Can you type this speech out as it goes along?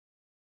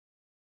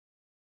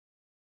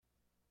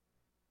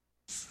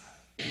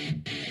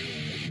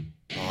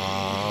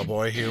Oh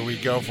boy, here we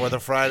go for the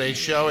Friday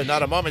show, and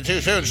not a moment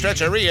too soon.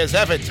 Stretcheria is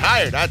effing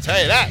tired, I'll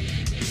tell you that.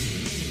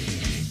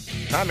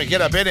 Time to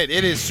get up in it.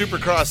 It is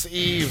Supercross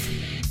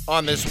Eve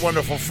on this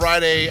wonderful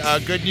Friday.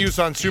 Good news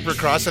on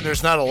Supercross, and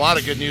there's not a lot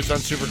of good news on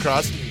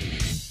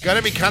Supercross.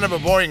 Gonna be kind of a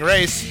boring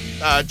race.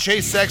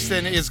 Chase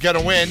Sexton is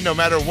gonna win no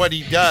matter what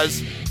he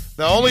does.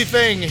 The only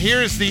thing,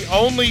 here's the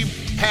only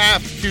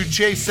path to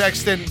Chase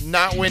Sexton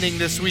not winning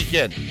this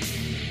weekend.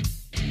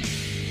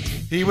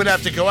 He would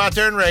have to go out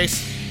there and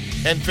race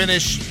and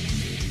finish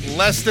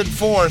less than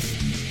fourth.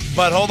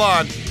 But hold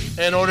on,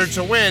 in order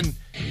to win,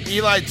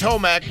 Eli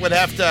Tomac would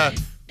have to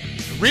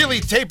really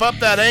tape up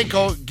that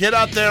ankle, get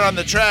out there on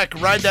the track,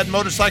 ride that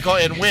motorcycle,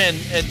 and win.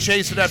 And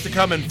Chase would have to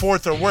come in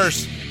fourth or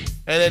worse.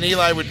 And then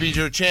Eli would be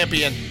your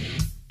champion.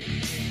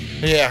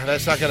 Yeah,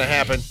 that's not going to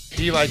happen.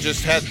 Eli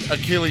just had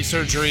Achilles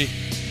surgery,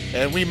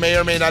 and we may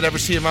or may not ever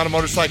see him on a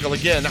motorcycle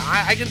again.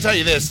 I can tell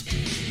you this.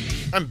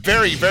 I'm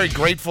very, very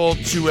grateful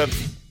to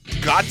have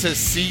got to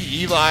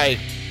see Eli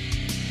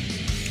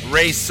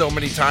race so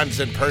many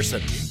times in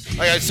person.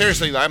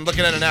 Seriously, I'm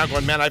looking at it now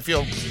going, man, I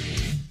feel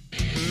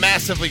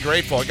massively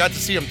grateful. I got to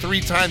see him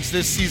 3 times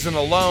this season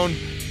alone.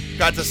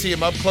 Got to see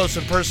him up close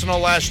and personal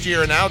last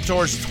year and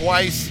outdoors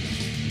twice.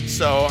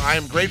 So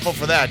I'm grateful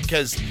for that,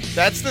 because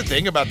that's the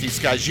thing about these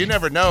guys. You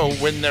never know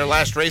when their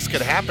last race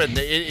could happen.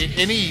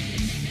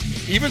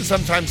 Even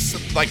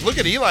sometimes, like, look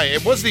at Eli.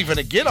 It wasn't even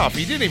a get-off.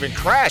 He didn't even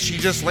crash. He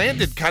just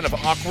landed kind of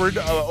awkward,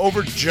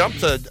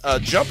 over-jumped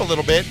jump a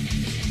little bit,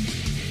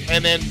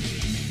 and then,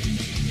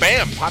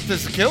 bam, popped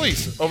his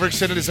Achilles.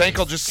 Overextended his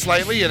ankle just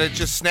slightly, and it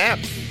just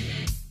snapped.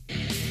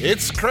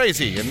 It's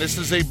crazy, and this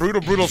is a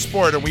brutal, brutal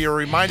sport, and we are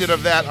reminded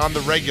of that on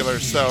the regular,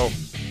 so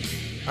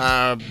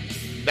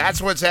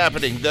that's what's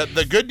happening.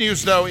 The good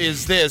news, though,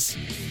 is this.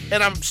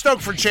 And I'm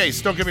stoked for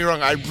Chase. Don't get me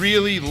wrong. I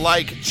really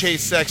like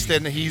Chase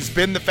Sexton. He's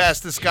been the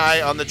fastest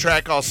guy on the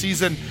track all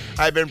season.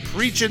 I've been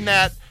preaching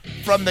that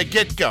from the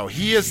get-go.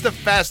 He is the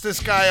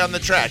fastest guy on the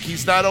track.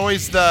 He's not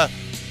always the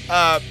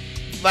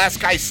last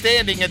guy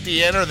standing at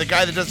the end or the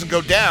guy that doesn't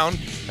go down,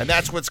 and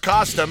that's what's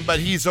cost him, but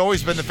he's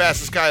always been the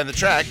fastest guy on the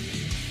track,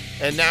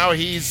 and now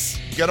he's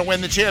going to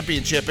win the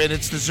championship, and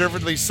it's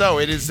deservedly so.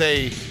 It's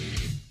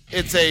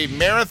a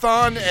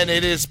marathon,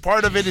 and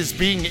part of it is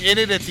being in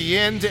it at the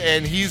end,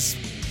 and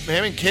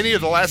him and Kenny are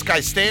the last guy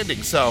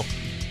standing, so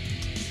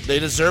they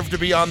deserve to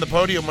be on the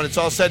podium when it's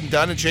all said and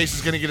done, and Chase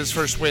is going to get his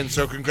first win,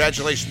 so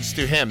congratulations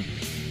to him.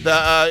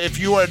 If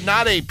you are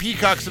not a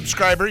Peacock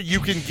subscriber, you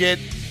can get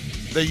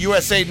the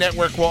USA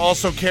Network will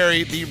also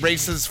carry the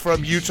races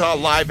from Utah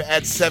live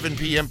at 7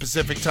 p.m.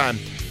 Pacific time.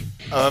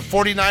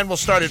 49 will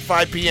start at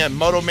 5 p.m.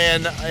 Moto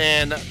Man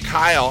and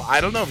Kyle.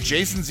 I don't know if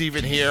Jason's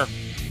even here,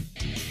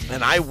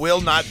 and I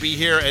will not be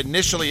here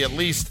initially, at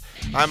least.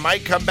 I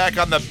might come back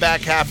on the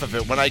back half of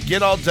it. When I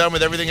get all done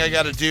with everything I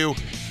got to do,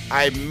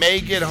 I may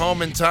get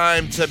home in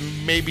time to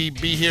maybe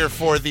be here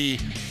for the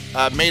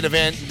main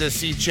event to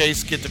see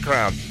Chase get the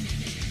crown.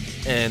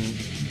 And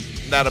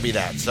that'll be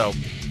that. So,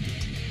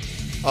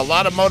 a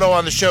lot of moto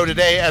on the show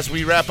today as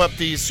we wrap up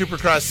the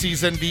Supercross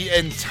season. The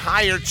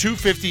entire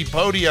 250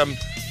 podium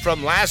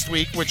from last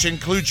week, which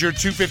includes your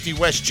 250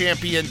 West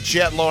champion,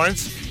 Jet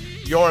Lawrence,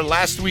 your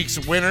last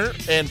week's winner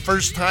and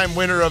first-time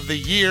winner of the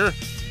year,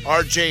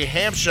 RJ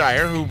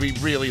Hampshire, who we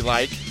really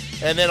like.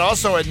 And then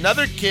also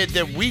another kid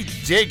that we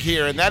dig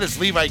here, and that is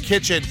Levi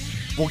Kitchen.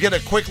 We'll get a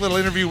quick little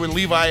interview with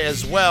Levi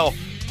as well.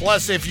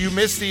 Plus, if you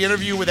missed the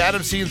interview with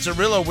Adam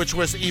Cianciarillo, which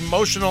was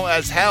emotional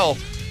as hell,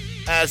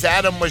 as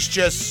Adam was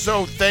just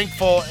so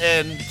thankful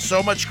and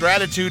so much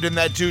gratitude in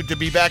that dude to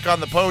be back on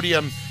the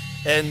podium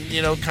and,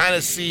 kind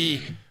of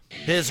see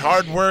his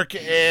hard work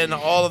and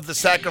all of the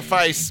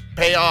sacrifice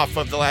pay off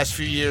of the last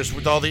few years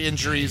with all the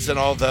injuries and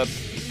all the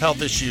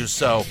health issues.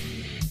 So,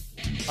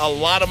 a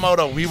lot of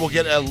moto. We will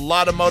get a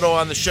lot of moto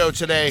on the show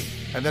today.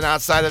 And then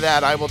outside of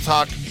that, I will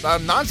talk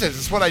nonsense.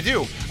 It's what I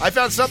do. I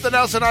found something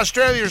else in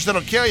Australians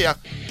that'll kill you.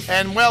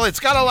 And, well, it's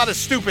got a lot of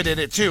stupid in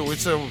it, too.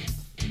 Put it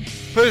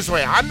this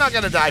way, I'm not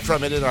going to die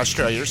from it in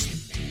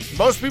Australians.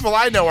 Most people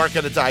I know aren't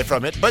going to die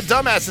from it. But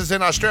dumbasses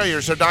in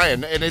Australians are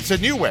dying. And it's a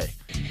new way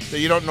that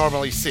you don't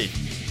normally see.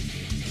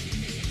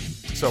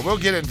 So we'll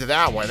get into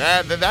that one.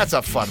 That's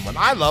a fun one.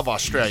 I love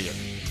Australia.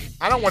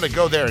 I don't want to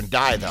go there and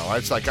die, though.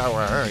 It's like,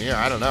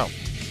 I don't know.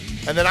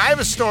 And then I have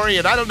a story,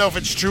 and I don't know if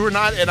it's true or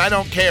not, and I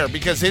don't care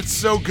because it's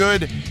so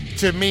good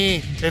to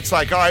me. It's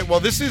like, all right, well,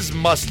 this is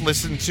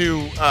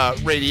must-listen-to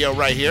radio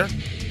right here.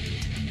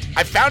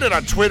 I found it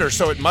on Twitter,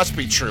 so it must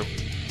be true.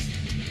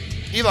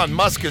 Elon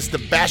Musk is the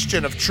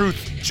bastion of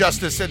truth,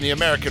 justice, and the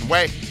American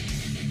way.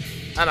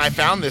 And I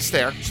found this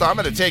there, so I'm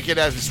going to take it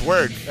as his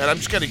word, and I'm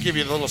just going to give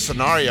you a little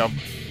scenario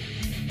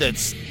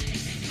that's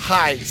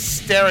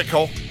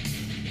hysterical.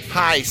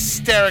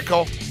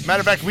 Matter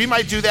of fact, we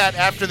might do that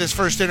after this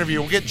first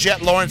interview. We'll get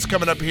Jet Lawrence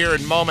coming up here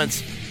in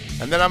moments,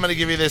 and then I'm going to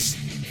give you this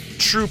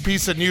true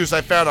piece of news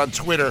I found on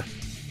Twitter.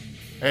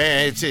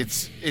 And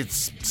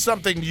it's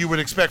something you would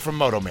expect from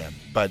Moto Man,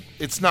 but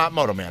it's not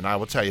Moto Man, I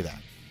will tell you that.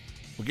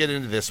 We'll get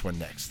into this one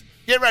next.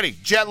 Get ready.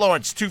 Jet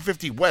Lawrence,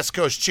 250 West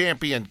Coast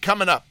champion,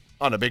 coming up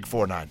on a Big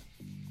 4-9.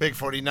 Big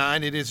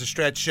 49, it is a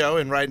stretch show,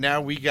 and right now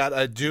we got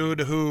a dude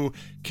who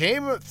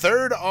came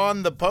third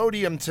on the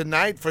podium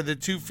tonight for the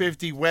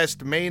 250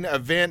 West main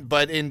event,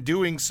 but in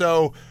doing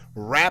so,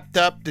 wrapped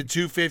up the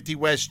 250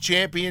 West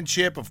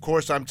Championship. Of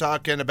course, I'm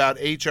talking about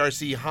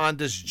HRC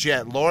Honda's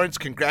Jett Lawrence.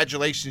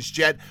 Congratulations,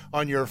 Jett,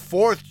 on your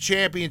 4th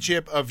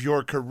championship of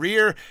your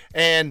career.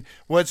 And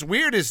what's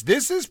weird is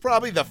this is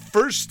probably the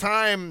first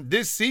time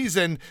this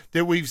season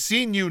that we've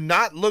seen you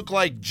not look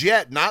like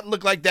Jett, not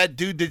look like that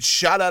dude that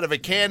shot out of a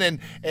cannon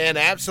and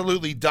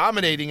absolutely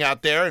dominating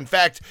out there. In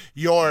fact,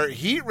 your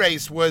heat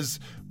race was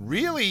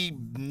really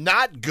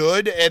not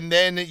good, and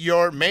then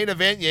your main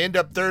event, you end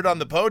up third on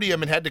the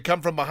podium and had to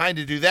come from behind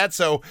to do that.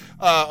 So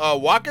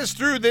walk us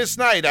through this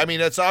night. I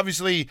mean, it's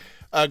obviously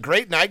a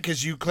great night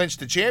because you clinched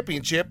the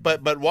championship,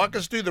 but walk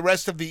us through the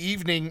rest of the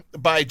evening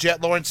by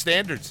Jett Lawrence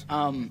standards.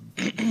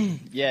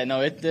 Yeah,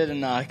 no, it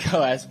didn't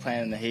go as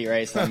planned in the heat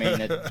race. I mean,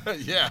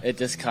 it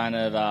just kind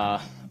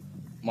of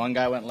one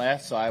guy went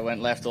left, so I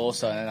went left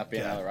also, and ended up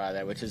being another right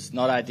there, which is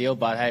not ideal.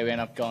 But hey, we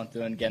ended up going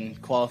through and getting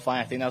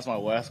qualifying. I think that was my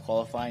worst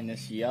qualifying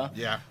this year.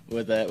 Yeah.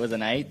 With an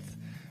 8th,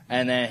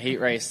 and then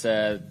heat race,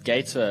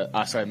 gates were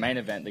main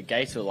event. The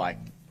gates were like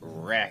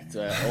wrecked.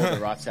 All the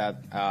ruts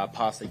out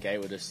past the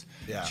gate were just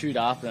chewed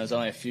up, and there was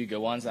only a few good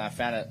ones. And I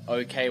found an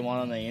okay one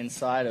on the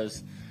inside. It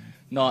was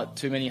not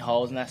too many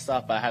holes in that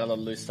stuff, but I had a lot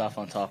of loose stuff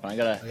on top, and I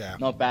got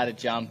not bad at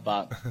jump,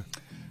 but.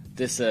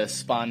 This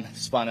spun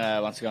once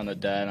we got on the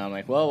dirt, and I'm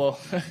like, well,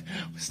 we're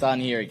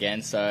starting here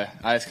again. So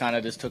I just kind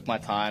of took my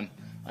time.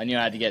 I knew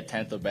I had to get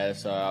 10th or better,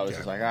 so I was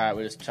just like, all right,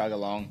 we'll just chug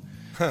along,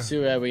 see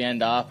where we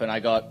end up. And I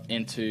got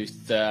into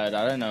 3rd.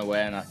 I don't know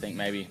where, and I think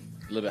maybe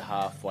a little bit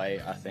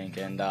halfway, I think.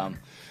 And,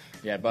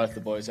 both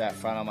the boys out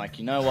front. I'm like,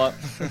 you know what?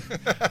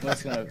 I'm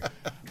just going to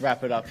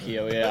wrap it up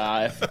here.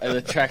 If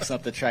the track's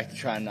not the track to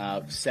try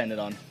and send it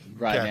on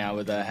now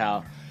with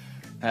how...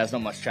 There's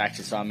not much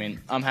traction, so I mean,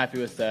 I'm happy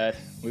with 3rd.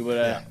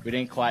 We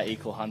didn't quite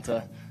equal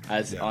Hunter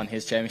on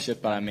his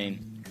championship, but I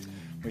mean,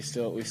 we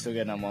still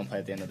get number 1 play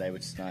at the end of the day,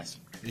 which is nice.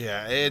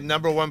 Yeah, and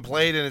number 1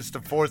 played, and it's the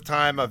 4th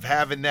time of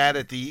having that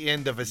at the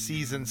end of a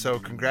season. So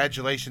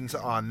congratulations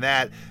on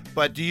that.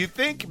 But do you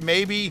think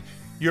maybe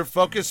your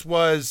focus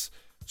was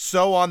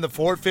so on the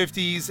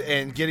 450s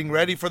and getting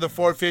ready for the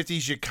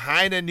 450s, you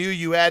kind of knew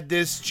you had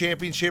this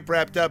championship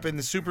wrapped up in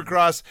the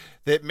Supercross,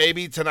 that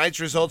maybe tonight's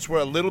results were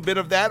a little bit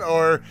of that?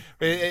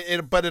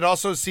 But it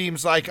also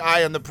seems like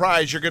eye on the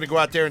prize, you're going to go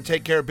out there and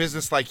take care of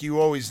business like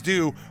you always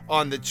do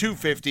on the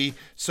 250.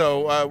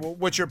 So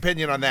what's your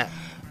opinion on that?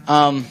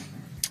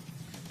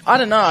 I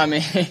don't know. I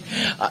mean,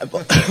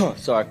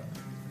 sorry.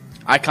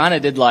 I kind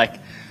of did like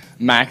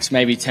max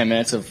maybe 10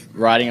 minutes of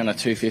riding on a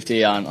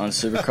 250 on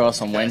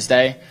Supercross on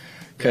Wednesday.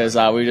 Because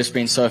we've just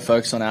been so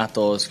focused on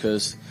outdoors,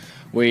 because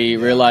we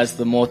realized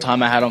the more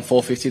time I had on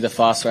 450, the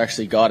faster I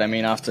actually got. I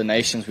mean, after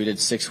Nations, we did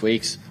 6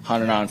 weeks,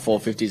 109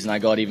 450s, and I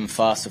got even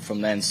faster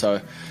from then.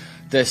 So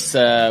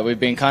we've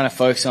been kind of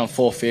focusing on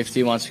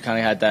 450 once we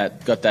kind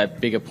of got that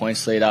bigger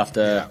points lead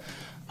after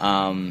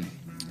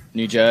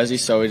New Jersey.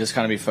 So we just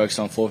kind of be focused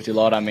on 450 a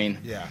lot. I mean,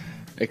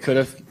 it could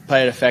have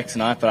played effect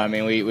tonight, but I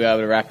mean, we were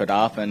able to wrap it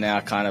up, and now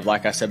kind of,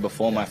 like I said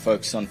before, my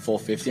focus is on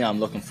 450. I'm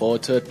looking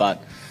forward to it,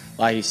 but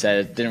like you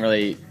said,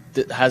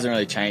 it hasn't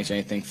really changed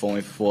anything for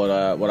me for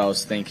what I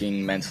was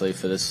thinking mentally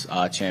for this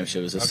championship.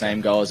 It was the same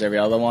goal as every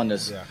other one.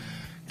 Just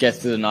get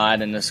through the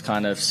night and just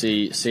kind of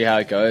see how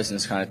it goes, and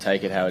just kind of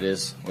take it how it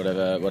is,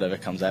 whatever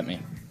comes at me.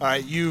 All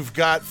right, you've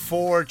got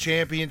 4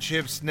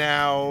 championships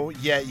now.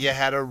 Yeah, you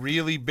had a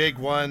really big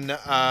one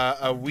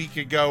a week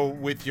ago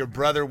with your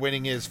brother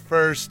winning his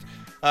first.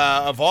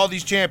 Of all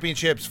these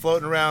championships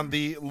floating around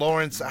the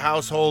Lawrence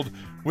household,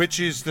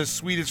 which is the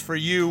sweetest for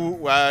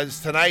you?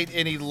 Is tonight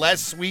any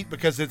less sweet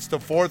because it's the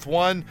 4th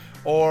one,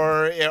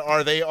 or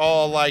are they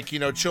all like,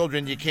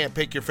 children, you can't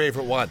pick your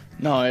favorite one?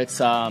 No, it's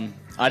I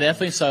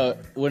definitely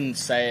wouldn't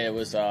say it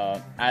was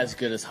as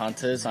good as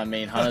Hunter's. I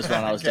mean, Hunter's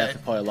one I was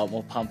definitely probably a lot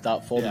more pumped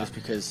up for, just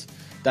because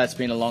that's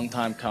been a long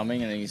time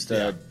coming, and he's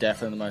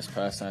definitely the most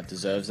person that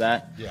deserves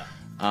that. Yeah.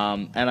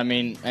 And I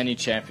mean, any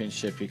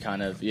championship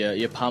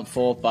you're pumped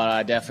for, but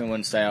I definitely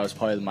wouldn't say I was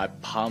probably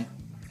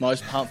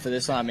most pumped for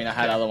this one. I mean, I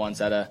had other ones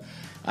that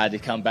I had to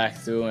come back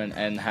through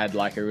and had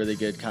like a really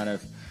good kind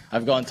of.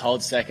 I've gotten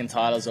told second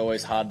title is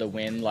always hard to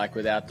win, like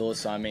with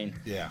outdoors. So I mean,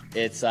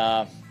 it's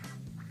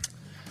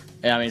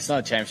it's not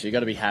a championship. You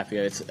got to be happy.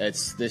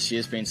 It's this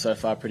year's been so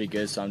far pretty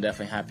good, so I'm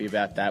definitely happy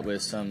about that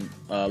with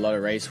a lot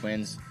of race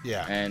wins.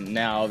 Yeah. And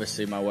now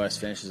obviously my worst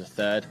finish is a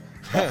 3rd.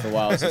 For a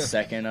while it was a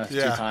 2nd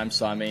 2 times.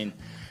 So I mean,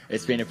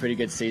 it's been a pretty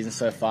good season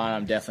so far, and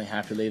I'm definitely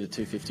happy to leave the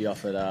 250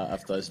 off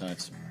at those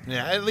notes.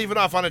 Yeah, and leaving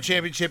off on a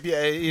championship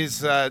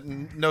is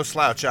no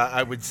slouch.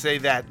 I would say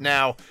that.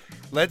 Now,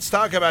 let's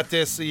talk about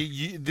this.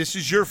 This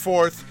is your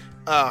 4th.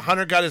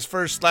 Hunter got his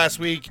first last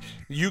week.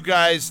 You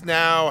guys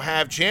now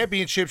have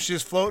championships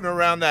just floating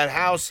around that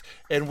house,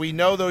 and we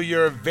know, though,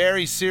 you're a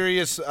very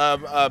serious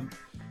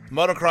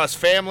motocross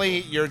family.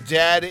 Your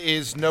dad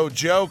is no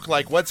joke.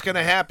 Like, what's going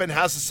to happen?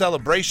 How's the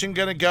celebration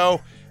going to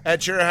go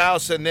at your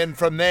house? And then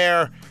from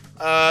there,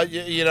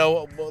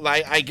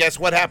 I guess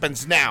what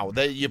happens now?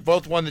 You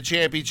both won the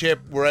championship.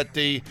 We're at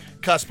the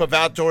cusp of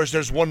outdoors.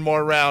 There's one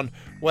more round.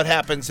 What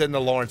happens in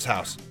the Lawrence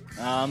house?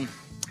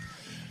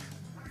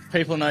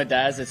 People know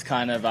Daz. It's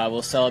kind of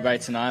we'll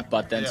celebrate tonight,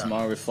 but then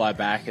tomorrow we fly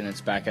back and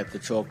it's back at the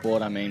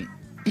chalkboard. I mean,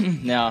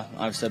 now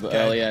I've said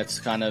earlier, it's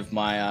kind of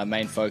my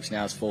main focus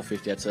now is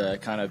 450. It's a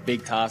kind of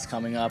big task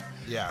coming up.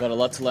 Yeah. Got a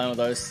lot to learn with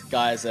those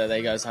guys.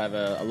 They guys have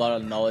a lot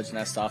of knowledge and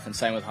that stuff. And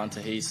same with Hunter.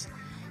 He's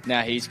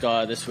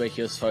got this week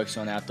he was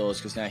focusing on outdoors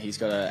because now he's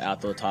got an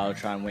outdoor title to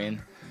try and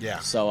win. Yeah.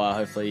 So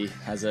hopefully he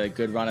has a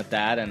good run at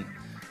that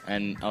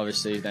and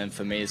obviously then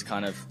for me it's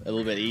kind of a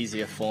little bit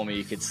easier for me.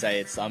 You could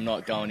say I'm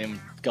not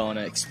going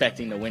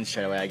expecting to win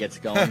straight away. I get to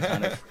go and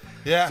kind of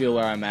feel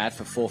where I'm at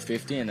for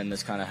 450 and then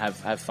just kind of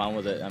have fun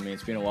with it. I mean,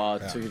 it's been a while.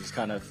 Yeah. It just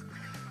kind of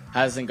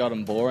hasn't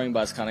gotten boring,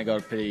 but it's kind of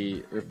got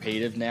pretty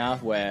repetitive now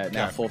where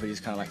now 450 is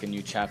kind of like a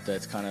new chapter.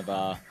 It's kind of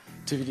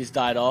 250's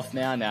died off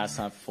now. Now it's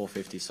time for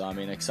 450. So, I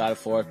mean, excited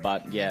for it.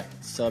 But, yeah,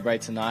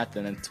 celebrate tonight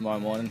and then tomorrow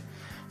morning,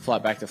 fly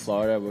back to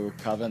Florida. We'll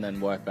recover and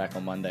then work back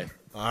on Monday.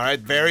 All right,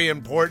 very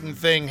important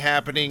thing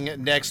happening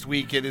next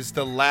week. It is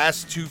the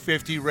last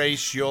 250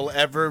 race you'll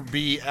ever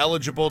be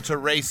eligible to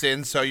race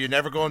in, so you're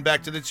never going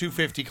back to the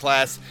 250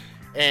 class.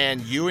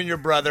 And you and your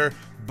brother,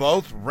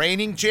 both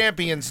reigning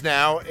champions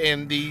now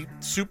in the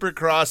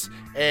Supercross,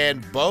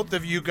 and both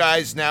of you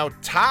guys now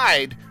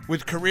tied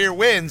with career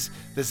wins.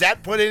 Does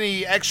that put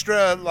any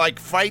extra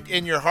fight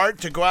in your heart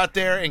to go out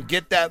there and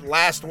get that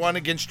last one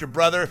against your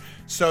brother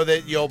so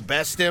that you'll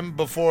best him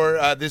before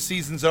this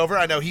season's over?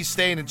 I know he's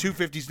staying in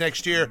 250s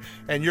next year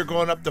and you're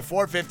going up to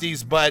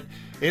 450s, but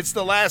it's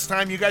the last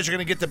time you guys are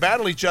going to get to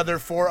battle each other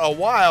for a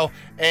while.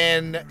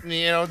 And,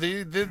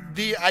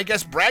 the I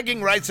guess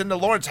bragging rights in the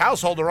Lawrence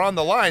household are on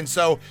the line.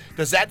 So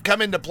does that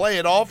come into play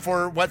at all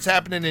for what's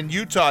happening in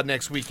Utah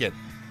next weekend?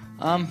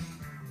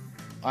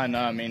 I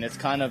know. I mean, it's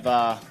kind of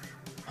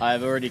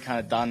I've already kind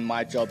of done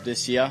my job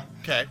this year.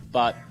 Okay.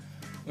 But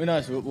who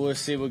knows? We'll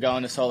see. We'll go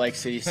into Salt Lake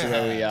City, see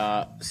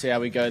how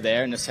we go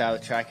there, and just how the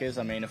track is.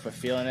 I mean, if we're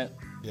feeling it,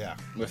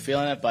 we're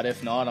feeling it. But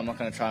if not, I'm not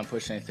going to try and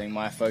push anything.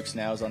 My focus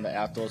now is on the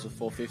outdoors with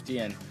 450,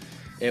 and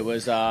it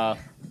was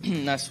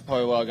that's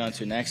probably what I'm going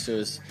to next. It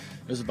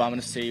was a bummer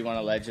to see one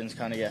of the legends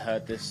kind of get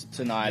hurt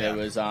tonight. Yeah. It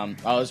was I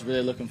was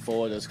really looking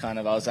forward. It was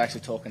I was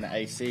actually talking to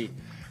AC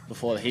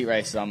before the heat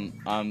race.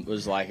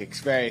 Was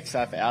very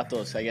excited for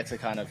outdoors. So I get to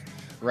kind of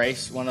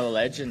race one of the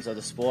legends of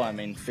the sport. I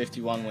mean,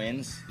 51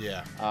 wins.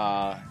 Yeah.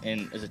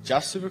 Is it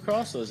just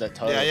Supercross or is that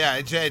total? Yeah,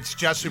 it's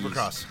just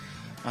Supercross.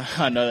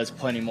 I know there's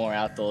plenty more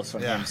outdoors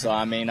from him. So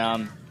I mean,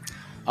 I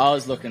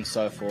was looking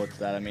so forward to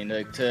that. I mean,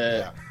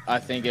 I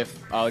think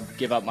if I would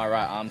give up my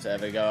right arm to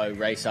ever go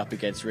race up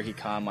against Ricky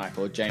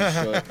Carmichael or James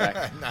Stewart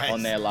back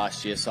on there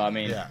last year. So I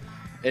mean,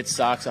 it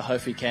sucks. I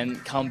hope he can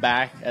come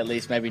back at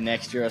least maybe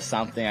next year or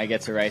something. I get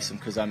to race him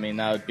because I mean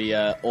that would be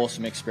an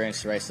awesome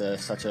experience to race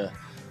such a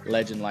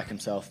legend like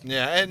himself.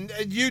 Yeah, and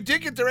you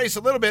did get to race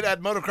a little bit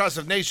at Motocross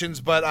of Nations,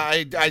 but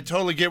I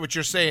totally get what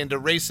you're saying. To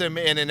race him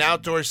in an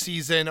outdoor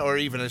season or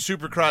even a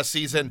Supercross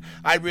season,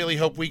 I really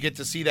hope we get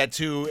to see that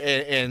too.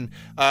 And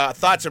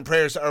thoughts and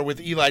prayers are with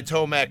Eli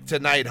Tomac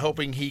tonight,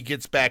 hoping he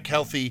gets back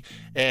healthy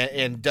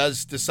and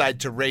does decide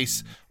to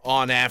race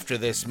on after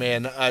this,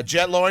 man.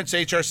 Jet Lawrence,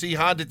 HRC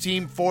Honda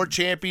team, 4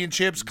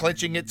 championships,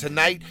 clinching it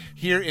tonight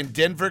here in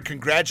Denver.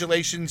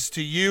 Congratulations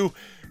to you.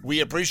 We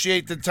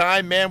appreciate the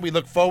time, man. We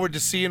look forward to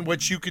seeing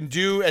what you can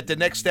do at the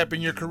next step in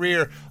your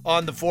career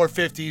on the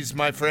 450s,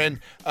 my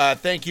friend.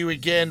 Thank you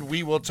again.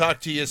 We will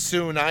talk to you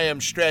soon. I am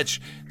Stretch.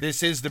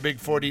 This is the Big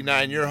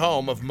 49, your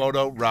home of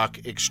Moto Rock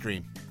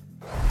Extreme.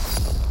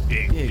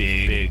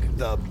 Big.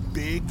 The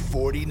Big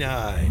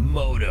 49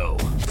 Moto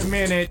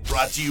Minute.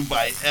 Brought to you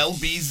by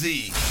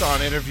LBZ. Saw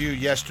an interview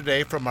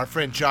yesterday from our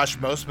friend Josh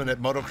Mosman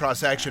at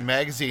Motocross Action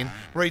Magazine,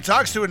 where he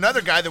talks to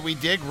another guy that we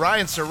dig,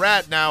 Ryan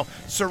Surratt. Now,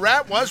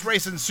 Surratt was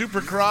racing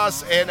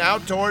Supercross and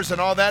outdoors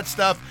and all that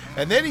stuff,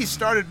 and then he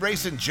started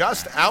racing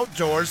just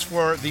outdoors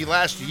for the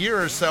last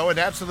year or so and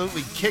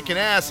absolutely kicking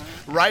ass,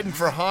 riding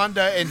for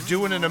Honda and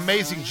doing an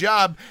amazing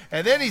job.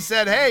 And then he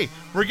said, hey,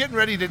 we're getting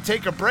ready to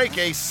take a break,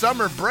 a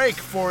summer break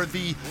for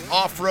the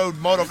off-road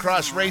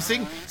motocross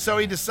racing. So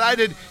he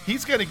decided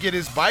he's going to get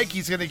his bike,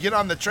 he's going to get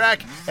on the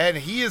track, and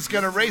he is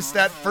going to race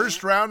that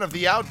first round of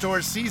the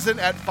outdoor season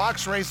at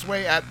Fox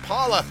Raceway at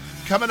Paula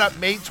coming up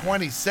May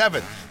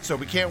 27th. So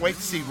we can't wait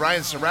to see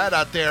Ryan Surratt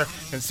out there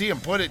and see him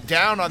put it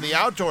down on the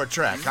outdoor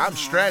track. I'm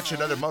Stretch.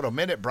 Another Moto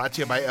Minute brought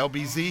to you by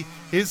LBZ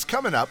is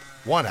coming up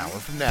 1 hour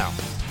from now.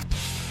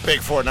 Big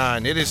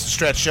 49, it is the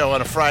Stretch Show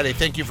on a Friday.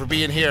 Thank you for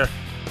being here.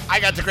 I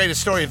got the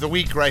greatest story of the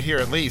week right here,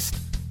 at least.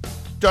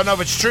 Don't know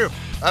if it's true.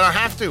 I don't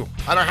have to.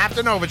 I don't have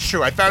to know if it's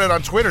true. I found it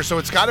on Twitter, so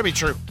it's got to be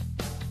true.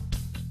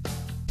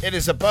 It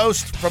is a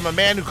boast from a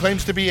man who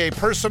claims to be a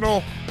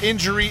personal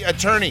injury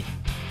attorney,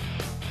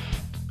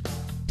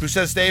 who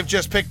says they've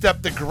just picked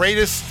up the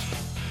greatest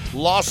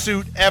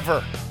lawsuit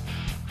ever,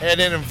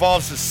 and it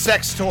involves a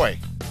sex toy.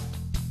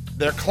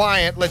 Their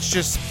client, let's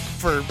just,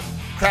 for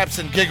craps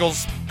and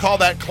giggles, call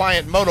that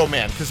client Moto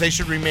Man, because they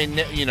should remain,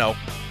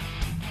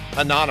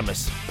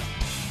 anonymous.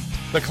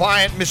 The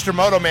client, Mr.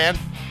 Moto Man,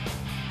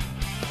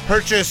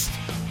 purchased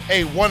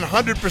a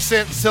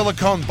 100%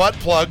 silicone butt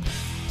plug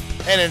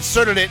and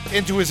inserted it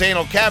into his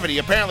anal cavity.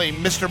 Apparently,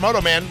 Mr.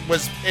 Moto Man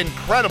was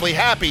incredibly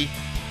happy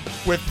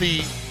with the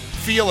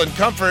feel and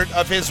comfort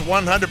of his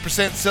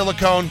 100%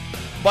 silicone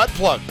butt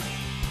plug.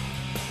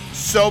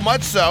 So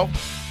much so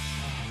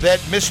that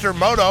Mr.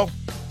 Moto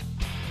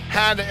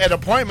had an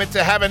appointment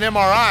to have an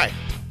MRI.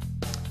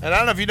 And I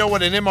don't know if you know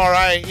what an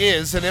MRI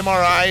is. An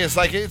MRI is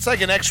it's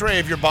like an X-ray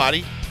of your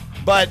body,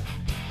 but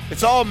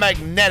it's all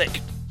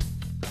magnetic.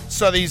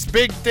 So these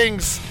big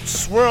things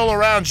swirl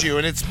around you,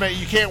 and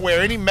you can't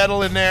wear any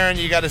metal in there, and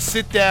you got to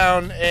sit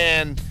down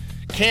and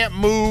can't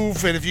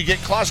move, and if you get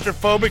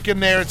claustrophobic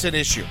in there, it's an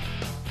issue.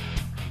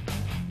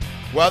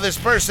 Well, this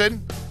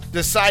person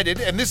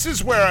decided, and this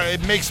is where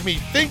it makes me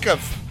think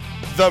of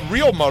the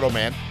real Moto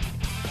Man,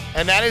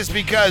 and that is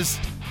because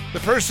the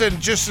person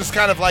just is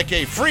kind of like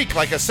a freak,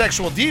 like a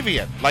sexual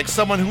deviant, like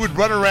someone who would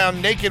run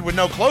around naked with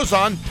no clothes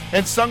on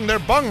and sung their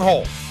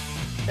bunghole.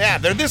 Yeah,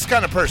 they're this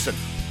kind of person.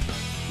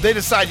 They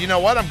decide, you know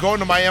what, I'm going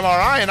to my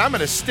MRI and I'm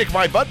going to stick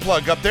my butt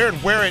plug up there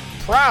and wear it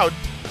proud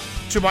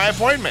to my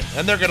appointment.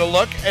 And they're going to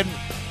look, and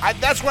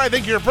that's why I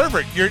think you're a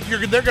pervert. They're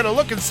going to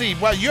look and see,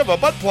 well, you have a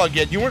butt plug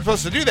in. You weren't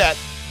supposed to do that.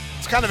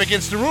 It's kind of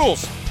against the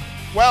rules.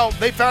 Well,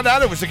 they found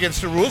out it was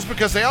against the rules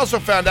because they also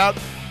found out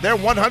their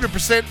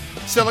 100%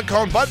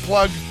 silicone butt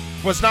plug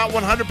was not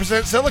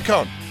 100%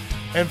 silicone.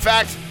 In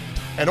fact,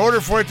 in order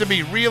for it to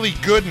be really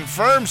good and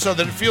firm so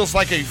that it feels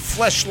like a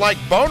flesh-like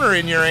boner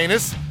in your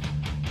anus,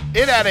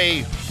 it had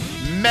a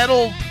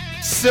metal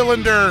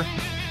cylinder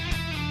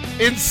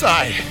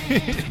inside.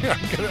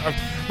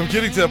 I'm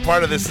getting to a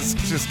part of this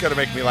that's just going to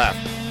make me laugh.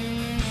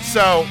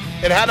 So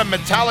it had a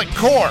metallic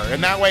core,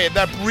 and that way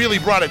that really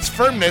brought its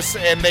firmness,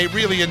 and they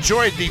really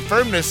enjoyed the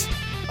firmness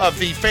of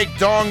the fake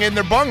dong in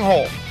their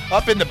bunghole.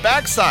 Up in the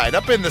backside,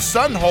 up in the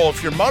sun hole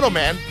if you're Moto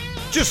Man.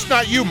 Just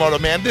not you, Moto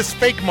Man, this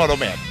fake Moto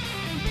Man.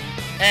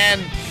 And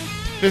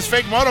this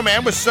fake Moto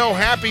Man was so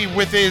happy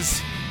with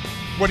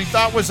what he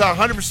thought was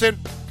 100%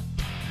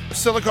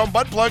 silicone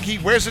butt plug, he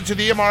wears it to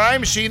the MRI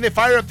machine. They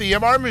fire up the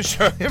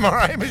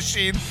MRI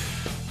machine,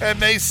 and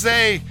they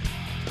say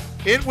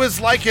it was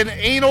like an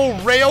anal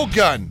rail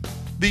gun.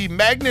 The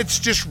magnets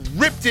just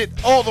ripped it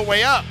all the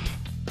way up.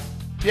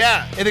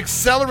 Yeah, it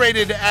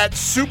accelerated at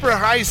super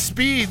high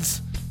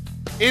speeds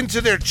into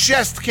their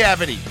chest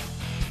cavity.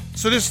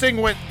 So this thing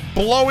went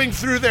blowing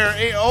through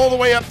all the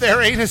way up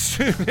their anus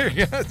to their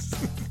guts.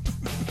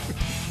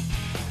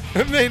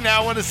 And they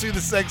now want to see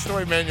the sex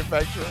toy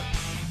manufacturer.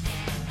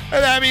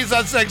 And that means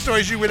on sex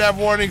toys you would have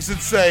warnings that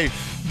say,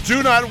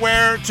 do not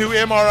wear to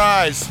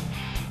MRIs.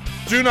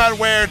 Do not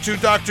wear to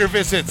doctor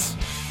visits.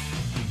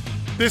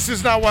 This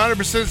is not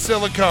 100%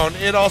 silicone.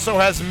 It also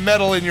has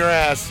metal in your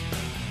ass.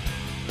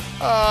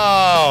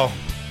 Oh.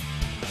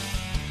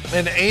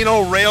 An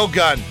anal rail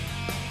gun.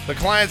 The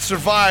client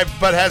survived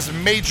but has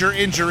major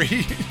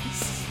injuries.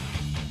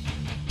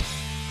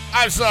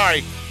 I'm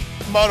sorry.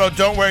 Moto,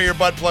 don't wear your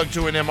butt plug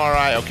to an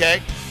MRI,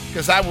 okay?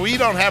 Because we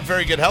don't have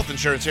very good health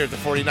insurance here at the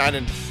 49,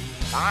 and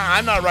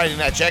I'm not writing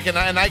that check, and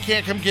I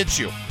can't come get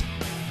you.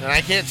 And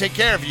I can't take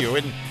care of you.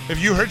 And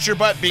if you hurt your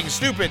butt being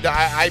stupid,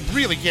 I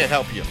really can't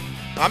help you.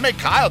 I'll make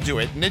Kyle do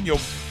it, and then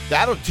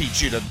that'll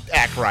teach you to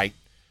act right.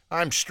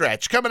 I'm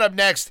Stretch. Coming up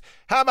next,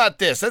 how about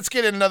this? Let's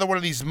get in another one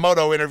of these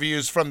Moto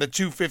interviews from the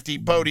 250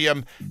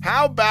 podium.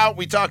 How about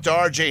we talk to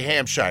RJ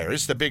Hampshire?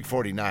 It's the Big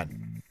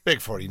 49. Big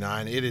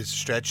 49, it is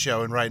Stretch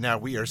Show, and right now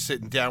we are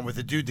sitting down with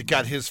a dude that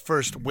got his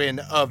first win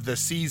of the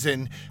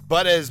season,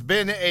 but has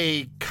been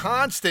a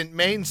constant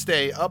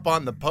mainstay up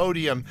on the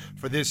podium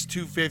for this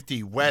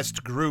 250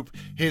 West group.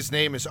 His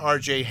name is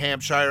RJ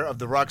Hampshire of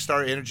the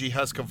Rockstar Energy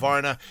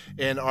Husqvarna,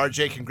 and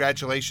RJ,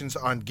 congratulations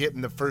on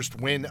getting the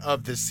first win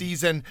of the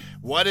season.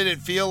 What did it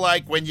feel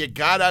like when you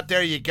got out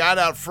there, you got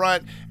out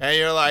front, and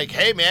you're like,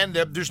 hey man,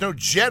 there's no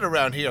jet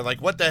around here,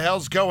 like what the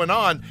hell's going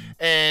on?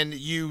 And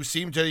you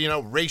seem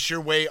to, race your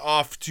way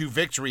off to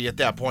victory at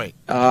that point.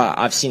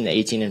 I've seen the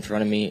 18 in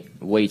front of me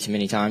way too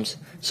many times,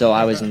 so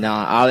I was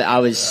not. I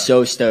was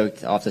so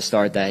stoked off the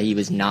start that he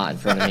was not in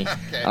front of me.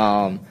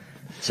 Okay.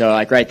 So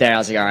right there, I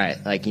was like, all right,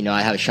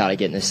 I have a shot at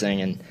getting this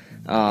thing. And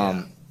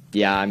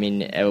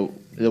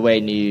the way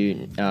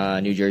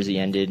New Jersey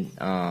ended,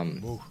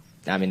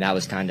 that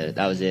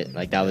was it.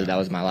 That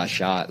was my last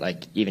shot.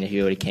 Even if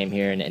he would have came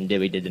here and did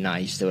what he did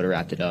tonight, he still would have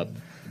wrapped it up.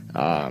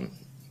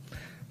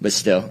 But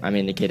still,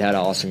 the kid had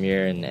an awesome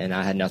year, and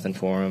I had nothing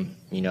for him,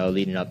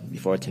 leading up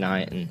before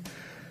tonight. And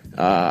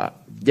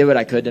did what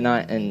I could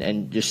tonight,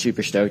 and just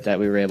super stoked that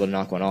we were able to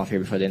knock one off here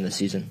before the end of the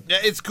season. Yeah,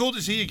 it's cool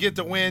to see you get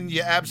the win.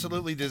 You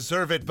absolutely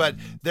deserve it. But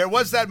there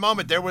was that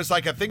moment. There was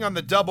a thing on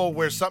the double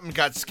where something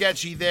got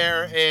sketchy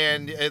there,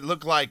 and it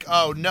looked like,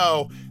 oh,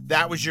 no,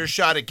 that was your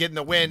shot at getting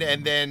the win,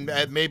 and then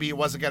maybe it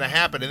wasn't going to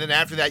happen. And then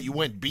after that, you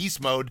went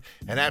beast mode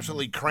and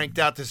absolutely cranked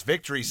out this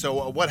victory.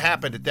 So what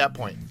happened at that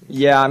point?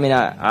 Yeah, I mean,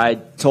 I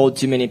told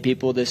too many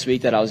people this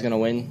week that I was going to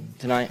win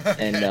tonight,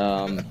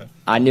 and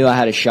I knew I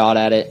had a shot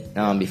at it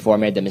before I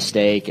made the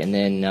mistake, and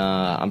then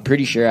I'm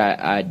pretty sure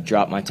I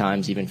dropped my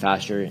times even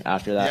faster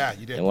after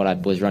that than what I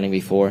was running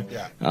before.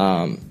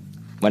 Yeah.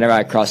 Whenever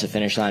I crossed the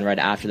finish line right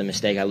after the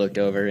mistake, I looked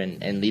over,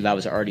 and Levi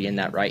was already in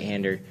that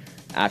right-hander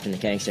after the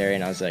mechanics area,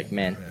 and I was like,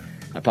 man,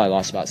 I probably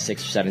lost about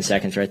 6 or 7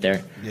 seconds right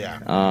there.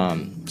 Yeah.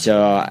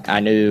 So I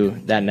knew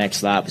that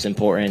next lap was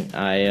important.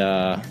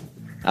 I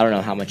don't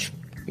know how much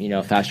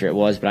faster it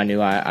was, but I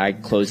knew I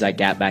closed that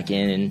gap back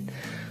in, and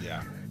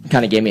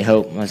kind of gave me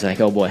hope. I was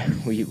like, oh boy,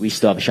 we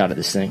still have a shot at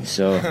this thing.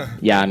 So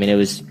yeah, I mean, it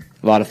was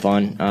a lot of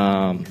fun.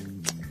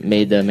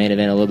 Made the main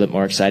event a little bit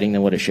more exciting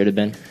than what it should have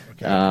been.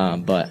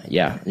 But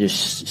yeah,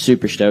 just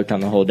super stoked on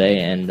the whole day,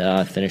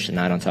 and finished the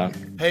night on top.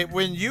 Hey,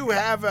 when you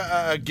have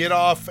a get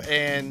off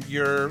and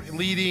you're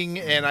leading,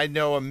 and I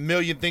know a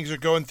million things are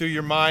going through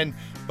your mind,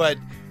 but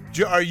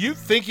are you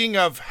thinking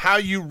of how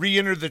you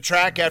re-enter the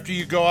track after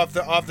you go off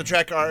the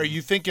track? Or are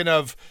you thinking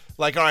of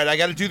like, all right, I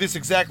got to do this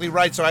exactly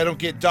right so I don't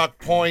get docked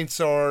points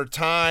or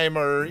time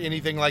or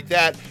anything like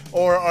that?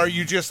 Or are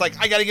you just like,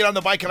 I got to get on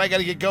the bike and I got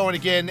to get going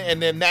again,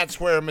 and then that's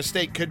where a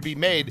mistake could be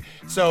made?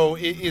 So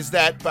is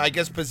that, I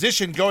guess,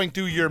 position going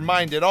through your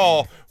mind at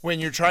all when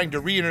you're trying to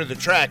re-enter the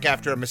track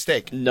after a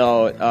mistake?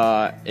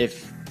 No,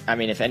 if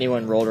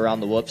anyone rolled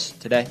around the whoops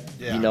today,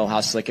 you know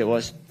how slick it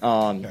was.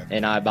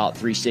 And I about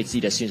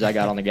 360'd as soon as I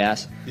got on the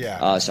gas.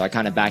 So I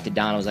kind of backed it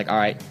down. I was like, all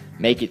right,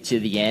 make it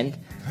to the end.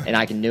 And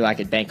I knew I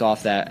could bank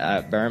off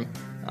that berm.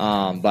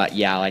 But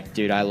yeah, like,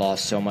 dude, I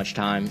lost so much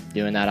time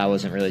doing that. I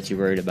wasn't really too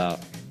worried about,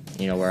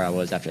 where I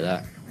was after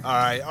that. All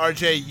right,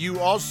 RJ, you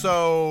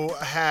also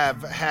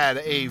have had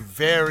a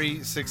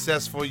very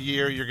successful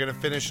year. You're going to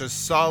finish a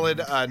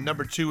solid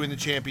number 2 in the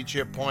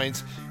championship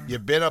points.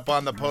 You've been up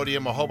on the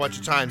podium a whole bunch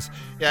of times.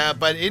 Yeah,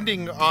 but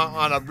ending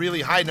on a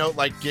really high note,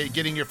 like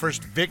getting your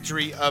first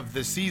victory of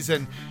the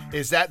season,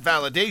 is that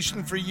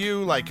validation for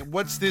you? Like,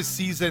 what's this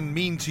season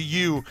mean to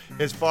you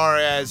as far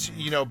as,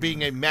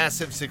 being a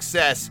massive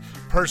success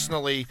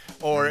personally,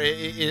 or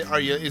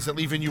is it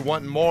leaving you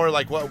wanting more?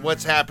 Like,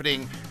 what's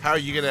happening? How are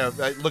you going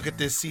to look at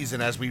this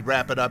season as we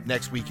wrap it up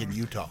next week in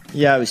Utah?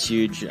 Yeah, it was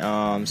huge.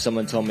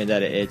 Someone told me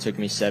that it took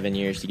me 7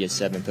 years to get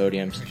 7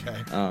 podiums.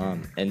 Okay.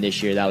 And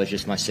this year, that was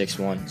just my 6th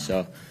one.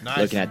 So nice.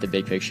 Looking at the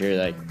big picture,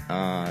 like,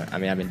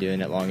 I've been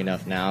doing it long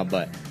enough now,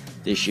 but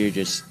this year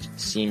just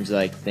seems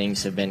like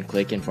things have been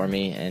clicking for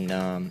me. And,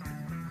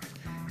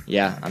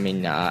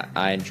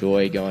 I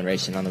enjoy going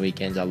racing on the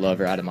weekends. I love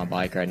riding my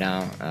bike right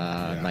now.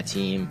 My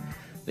team,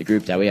 the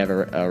group that we have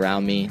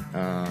around me.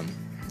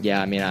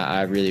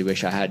 I really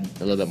wish I had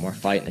a little bit more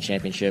fight in the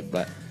championship,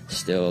 but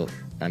still,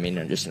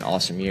 just an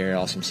awesome year,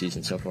 awesome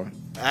season so far.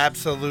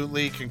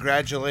 Absolutely.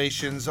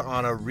 Congratulations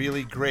on a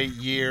really great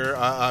year,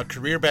 a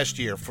career best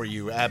year for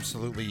you.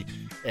 Absolutely.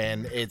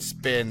 And it's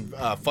been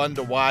fun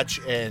to watch,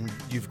 and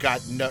you've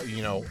got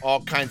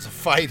all kinds of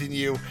fight in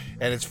you,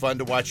 and it's fun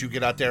to watch you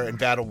get out there and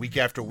battle week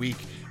after week.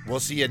 We'll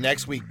see you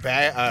next week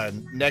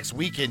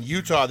in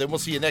Utah. Then we'll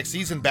see you next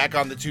season back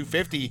on the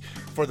 250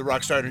 for the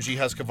Rockstar Energy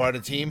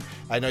Husqvarna team.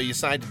 I know you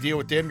signed a deal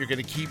with them. You're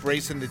going to keep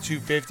racing the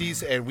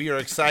 250s, and we are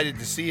excited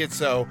to see it.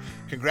 So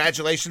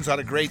congratulations on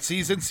a great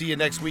season. See you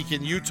next week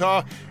in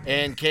Utah,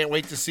 and can't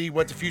wait to see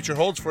what the future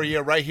holds for you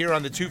right here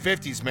on the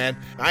 250s, man.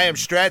 I am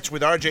Stretch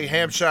with RJ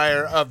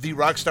Hampshire of the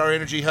Rockstar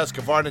Energy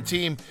Husqvarna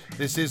team.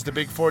 This is the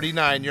Big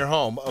 49, your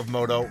home of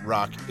Moto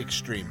Rock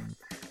Extreme.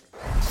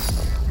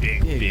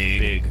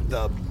 Big.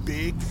 The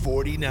Big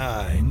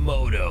 49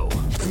 Moto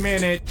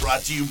Minute.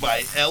 Brought to you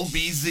by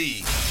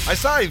LBZ. I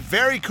saw a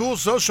very cool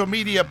social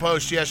media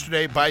post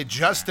yesterday by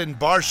Justin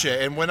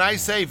Barcia, and when I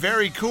say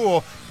very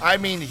cool, I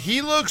mean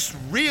he looks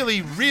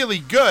really, really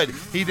good.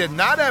 He did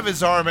not have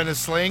his arm in a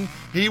sling.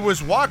 He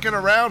was walking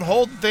around,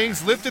 holding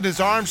things, lifting his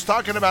arms,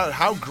 talking about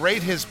how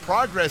great his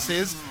progress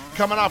is,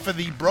 coming off of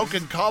the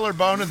broken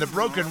collarbone and the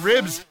broken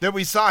ribs that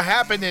we saw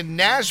happen in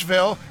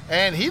Nashville,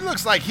 and he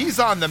looks like he's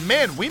on the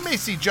mend. We may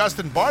see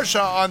Justin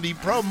Barcia on the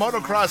pro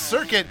motocross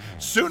circuit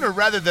sooner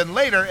rather than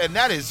later, and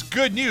that is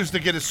good news to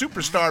get a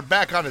superstar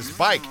back on his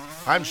bike.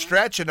 I'm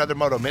Stretch. Another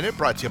Moto Minute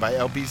brought to you by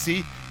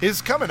LBC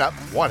is coming up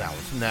 1 hour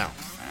from now.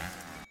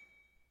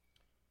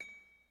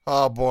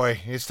 Oh boy,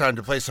 it's time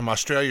to play some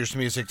Australia's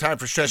music. Time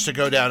for Stretch to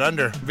go down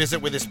under, visit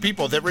with his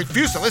people that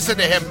refuse to listen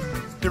to him.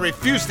 They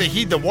refuse to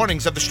heed the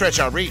warnings of the Stretch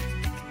I read.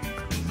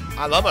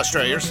 I love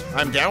Australians.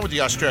 I'm down with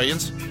the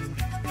Australians.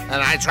 And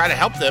I try to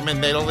help them,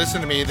 and they don't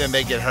listen to me, then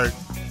they get hurt.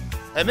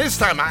 And this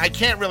time, I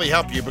can't really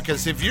help you,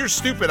 because if you're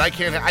stupid, I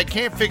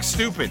can't fix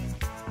stupid.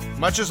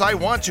 Much as I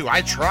want to,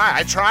 I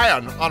try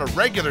on a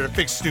regular to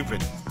fix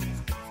stupid.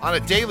 On a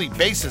daily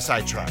basis,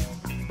 I try.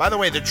 By the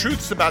way, the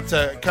truth's about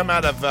to come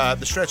out of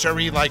the Stretch I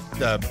read like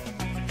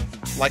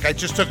I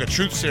just took a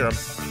truth serum.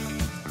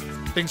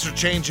 Things are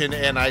changing,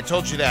 and I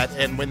told you that.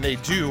 And when they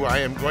do, I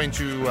am going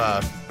to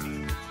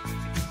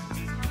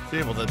be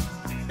able to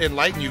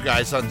enlighten you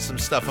guys on some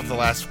stuff of the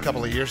last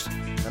couple of years.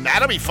 And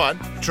that'll be fun.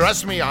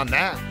 Trust me on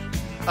that.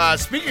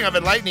 Speaking of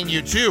enlightening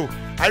you, too,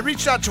 I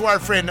reached out to our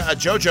friend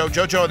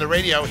Jojo on the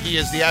radio. He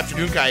is the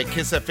afternoon guy at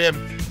Kiss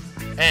FM.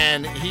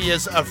 And he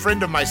is a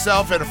friend of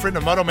myself and a friend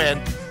of Moto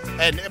Man.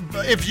 And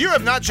if you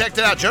have not checked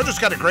it out, Jojo's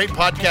got a great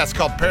podcast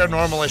called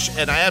Paranormalish,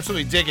 and I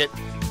absolutely dig it.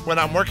 When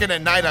I'm working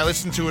at night, I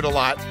listen to it a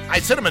lot. I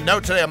sent him a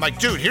note today. I'm like,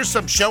 dude, here's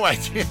some show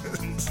ideas.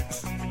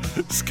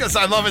 Because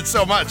I love it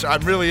so much.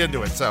 I'm really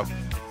into it. So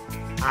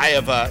I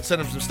have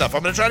sent him some stuff.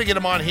 I'm going to try to get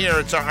him on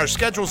here. Our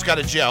schedule's got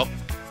to gel.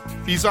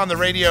 He's on the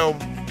radio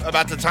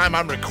about the time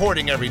I'm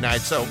recording every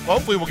night. So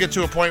hopefully we'll get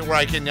to a point where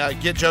I can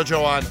get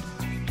Jojo on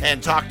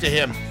and talk to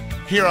him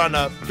here on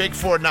Big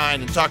 4-9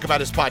 and talk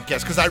about his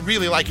podcast, because I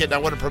really like it and I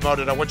want to promote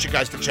it. I want you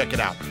guys to check it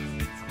out.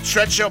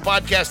 Stretch Show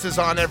podcast is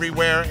on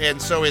everywhere, and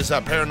so is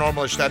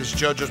Paranormalish. That is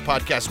Jojo's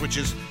podcast, which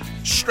is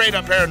straight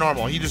up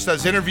paranormal. He just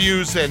does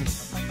interviews and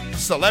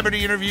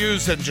celebrity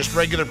interviews and just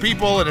regular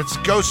people, and it's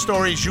ghost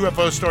stories,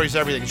 UFO stories,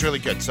 everything. It's really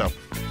good. So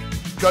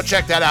go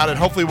check that out, and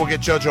hopefully we'll get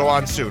Jojo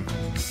on soon.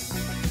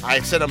 I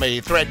sent him a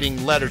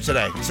threatening letter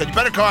today. He said, you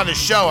better come on this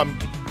show. I'm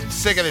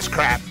sick of this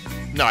crap.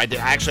 No, I did.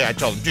 Actually, I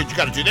told him, dude, you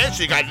got to do this.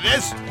 You got to do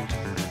this.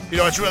 You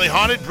know, it's really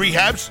haunted.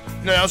 Rehabs.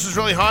 You know what else is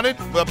really haunted?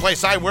 The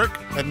place I work.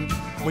 And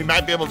we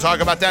might be able to talk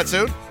about that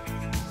soon.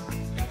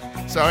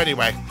 So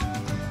anyway,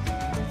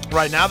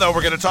 right now, though,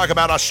 we're going to talk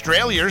about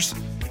Australians.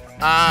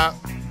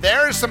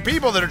 There are some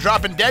people that are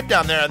dropping dead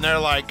down there, and they're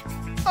like,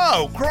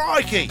 oh,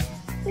 crikey.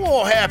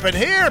 What happened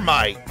here,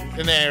 mate?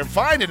 And they're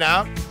finding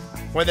out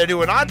when they're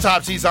doing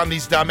autopsies on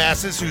these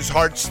dumbasses whose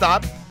hearts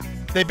stop.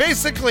 They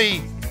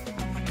basically...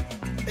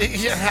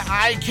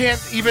 I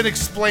can't even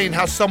explain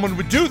how someone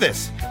would do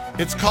this.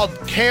 It's called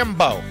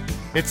KAMPO.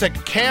 It's a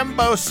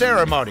KAMPO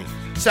ceremony.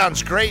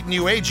 Sounds great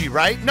New Agey,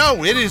 right?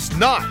 No, it is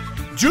not.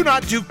 Do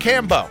not do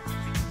KAMPO.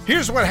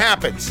 Here's what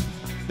happens.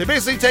 They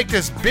basically take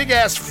this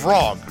big-ass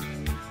frog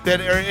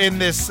that are in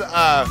this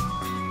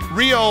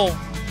real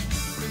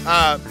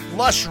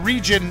lush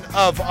region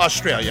of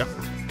Australia,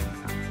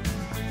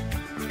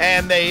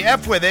 and they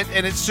F with it,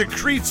 and it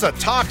secretes a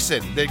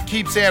toxin that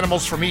keeps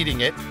animals from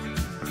eating it.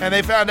 And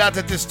they found out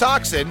that this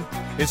toxin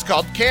is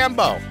called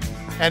KAMPO.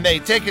 And they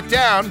take it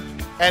down,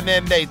 and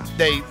then they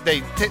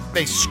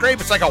scrape.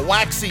 It's like a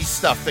waxy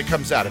stuff that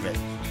comes out of it.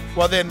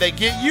 Well, then they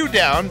get you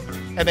down,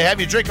 and they have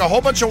you drink a whole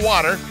bunch of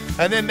water,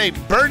 and then they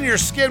burn your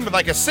skin with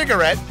like a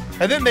cigarette,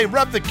 and then they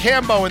rub the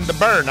KAMPO in the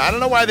burn. I don't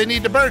know why they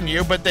need to burn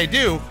you, but they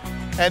do.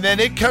 And then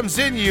it comes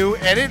in you,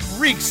 and it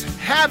wreaks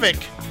havoc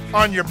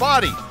on your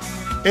body.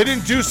 It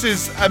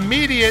induces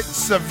immediate,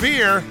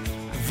 severe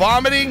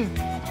vomiting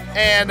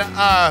and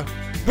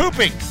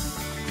pooping.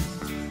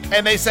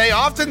 And they say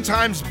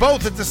oftentimes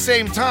both at the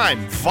same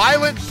time.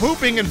 Violent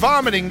pooping and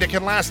vomiting that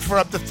can last for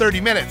up to 30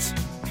 minutes.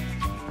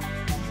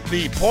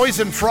 The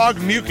poison frog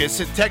mucus,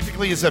 it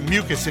technically is a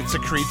mucus it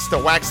secretes,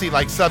 the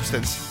waxy-like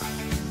substance.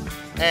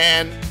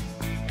 And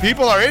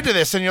people are into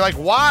this, and you're like,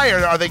 why?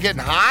 Are they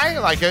getting high?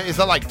 Like, is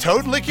it like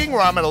toad licking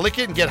where I'm going to lick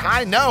it and get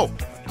high? No.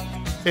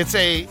 It's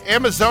a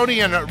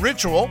Amazonian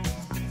ritual,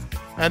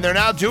 and they're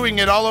now doing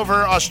it all over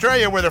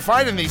Australia where they're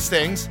finding these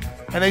things.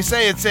 And they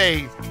say it's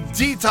a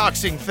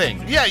detoxing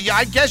thing. Yeah,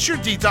 I guess you're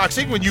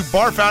detoxing when you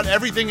barf out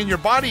everything in your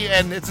body,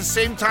 and it's the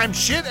same time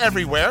shit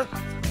everywhere.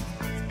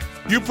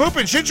 You poop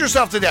and shit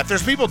yourself to death.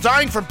 There's people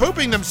dying from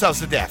pooping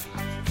themselves to death.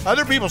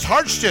 Other people's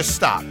hearts just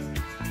stop.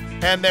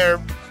 And they're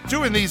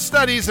doing these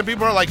studies, and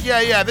people are like,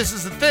 yeah, this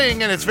is the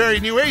thing, and it's very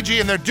New Agey,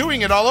 and they're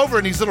doing it all over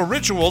in these little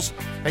rituals.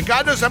 And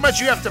God knows how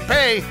much you have to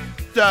pay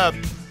to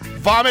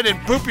vomit and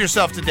poop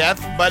yourself to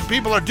death, but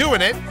people are doing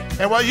it,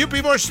 and well, you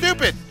people are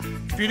stupid.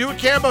 If you do a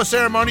KAMPO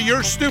ceremony,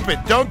 you're stupid.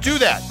 Don't do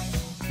that.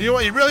 You know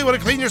what? You really want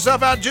to clean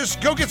yourself out? Just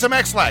go get some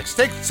X-Lax.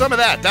 Take some of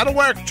that. That'll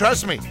work.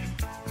 Trust me.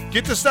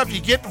 Get the stuff you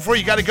get before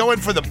you got to go in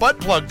for the butt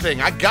plug thing.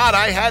 I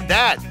had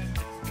that.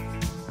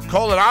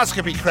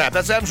 Colonoscopy crap.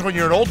 That's what happens when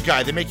you're an old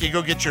guy. They make you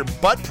go get your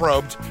butt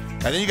probed,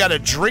 and then you got to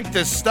drink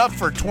this stuff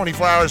for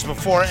 24 hours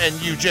before, and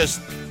you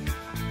just...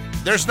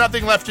 There's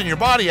nothing left in your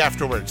body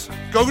afterwards.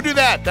 Go do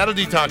that. That'll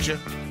detox you.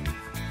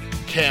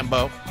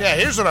 KAMPO. Yeah,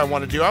 here's what I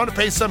want to do. I want to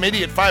pay some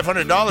idiot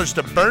 $500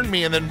 to burn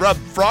me and then rub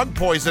frog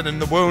poison in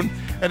the wound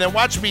and then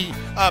watch me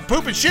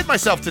poop and shit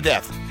myself to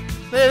death.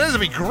 Man, this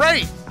would be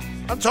great.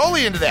 I'm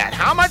totally into that.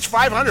 How much?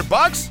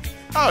 $500?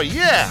 Oh,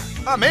 yeah.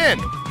 I'm in.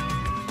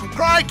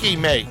 Crikey,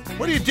 mate.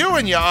 What are you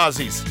doing, you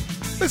Aussies?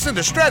 Listen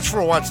to Stretch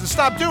for once and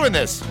stop doing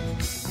this.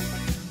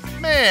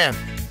 Man.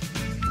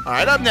 All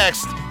right, up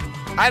next.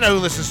 I know who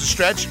listens to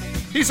Stretch.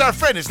 He's our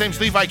friend. His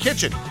name's Levi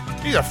Kitchen.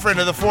 He's a friend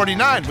of the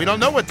 49. We don't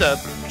know what the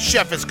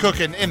chef is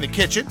cooking in the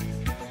kitchen.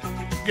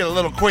 Get a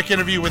little quick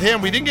interview with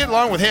him. We didn't get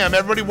along with him.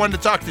 Everybody wanted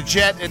to talk to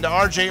Jet and to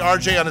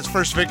RJ on his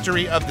first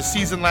victory of the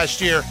season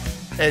last year.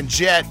 And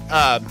Jet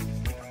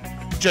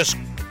just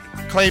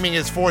claiming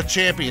his 4th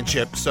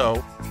championship.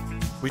 So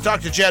we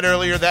talked to Jet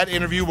earlier. That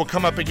interview will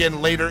come up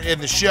again later in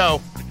the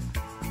show.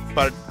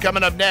 But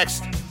coming up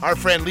next, our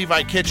friend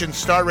Levi Kitchen,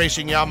 Star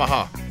Racing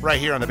Yamaha, right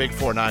here on the Big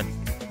 4-9.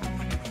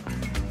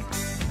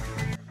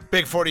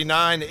 Big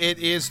 49, it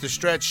is the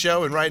Stretch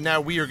Show, and right now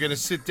we are going to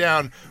sit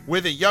down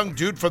with a young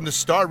dude from the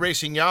Star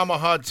Racing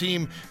Yamaha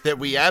team that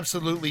we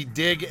absolutely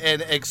dig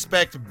and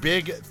expect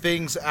big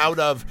things out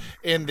of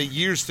in the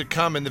years to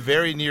come, in the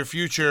very near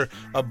future,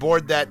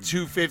 aboard that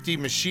 250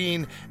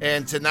 machine.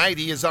 And tonight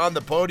he is on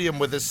the podium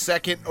with a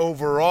second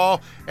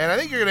overall, and I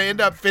think you're going to end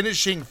up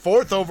finishing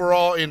fourth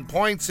overall in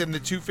points in the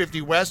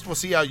 250 West. We'll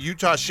see how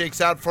Utah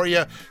shakes out for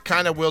you,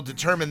 kind of will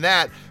determine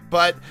that.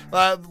 But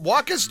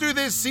walk us through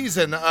this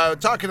season.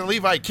 Talking to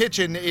Levi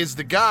Kitchen is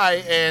the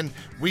guy, and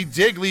we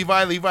dig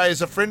Levi. Levi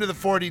is a friend of the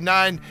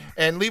 49.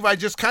 And Levi,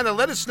 just kind of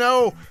let us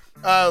know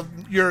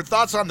your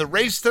thoughts on the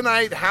race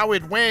tonight, how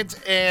it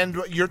went,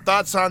 and your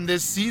thoughts on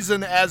this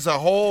season as a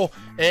whole,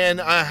 and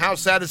how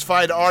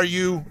satisfied are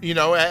you,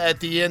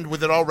 at the end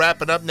with it all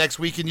wrapping up next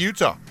week in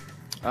Utah?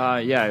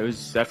 Yeah, it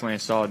was definitely a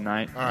solid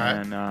night. All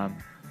right.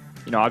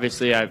 And,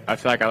 obviously I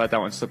feel like I let that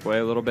one slip away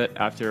a little bit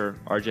after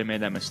RJ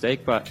made that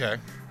mistake, but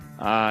okay.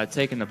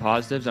 Taking the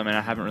positives, I mean,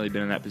 I haven't really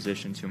been in that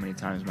position too many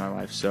times in my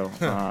life, so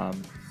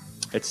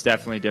it's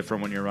definitely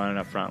different when you're running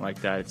up front like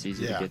that. It's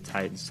easy to get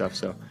tight and stuff.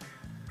 So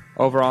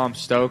overall, I'm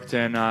stoked,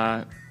 and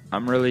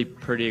I'm really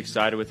pretty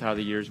excited with how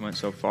the years went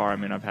so far. I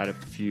mean, I've had a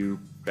few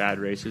bad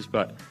races,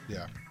 but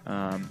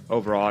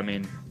overall, I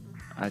mean,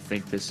 I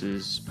think this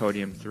is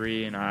podium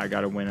 3, and I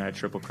got to win at a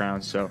Triple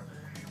Crown. So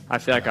I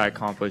feel like I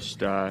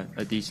accomplished a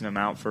decent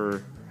amount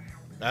for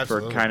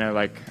kind of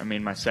like, I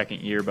mean, my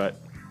second year, but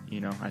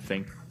I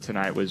think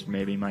tonight was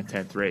maybe my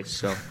 10th race.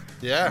 So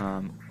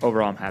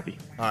overall, I'm happy.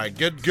 All right,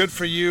 good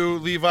for you,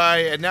 Levi.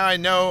 And now I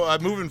know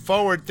moving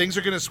forward, things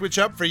are going to switch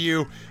up for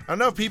you. I don't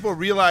know if people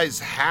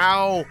realize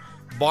how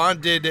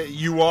bonded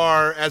you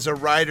are as a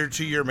rider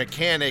to your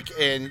mechanic,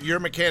 and your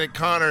mechanic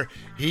Connor,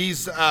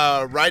 he's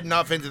riding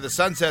off into the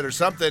sunset or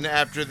something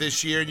after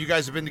this year, and you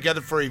guys have been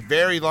together for a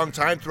very long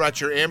time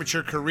throughout your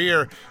amateur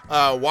career.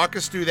 Walk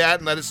us through that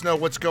and let us know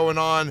what's going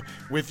on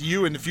with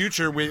you in the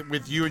future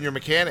with you and your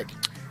mechanic.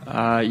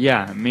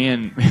 Me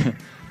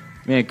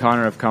and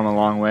Connor have come a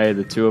long way,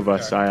 the two of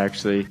us. I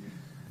actually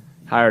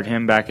hired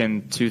him back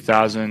in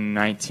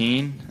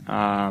 2019,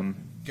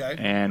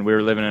 and we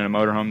were living in a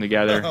motorhome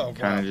together,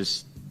 kind of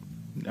just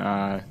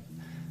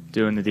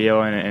doing the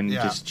deal and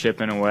just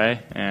chipping away.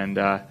 And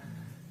that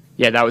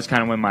was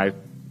kind of when my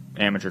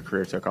amateur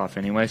career took off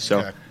anyway.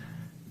 So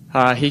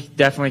he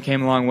definitely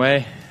came a long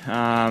way,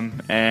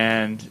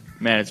 and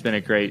man, it's been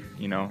a great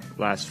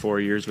last 4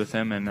 years with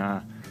him.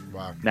 And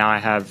now I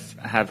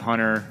have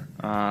Hunter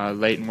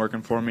Layton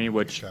working for me,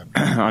 which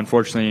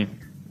unfortunately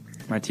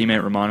my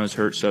teammate Romano's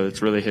hurt, so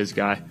it's really his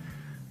guy.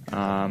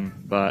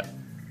 But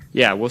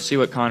yeah, we'll see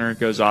what Connor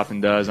goes off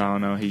and does. I don't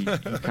know. He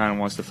kind of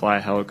wants to fly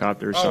a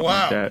helicopter or something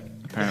like that,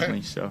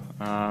 apparently. So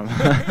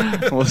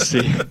we'll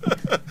see.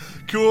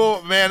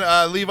 Cool,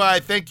 man. Levi,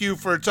 thank you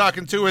for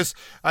talking to us.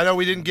 I know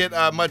we didn't get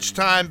much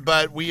time,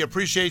 but we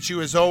appreciate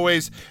you as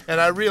always.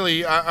 And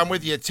I'm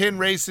with you. 10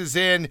 races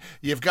in,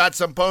 you've got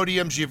some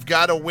podiums, you've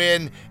got to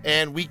win,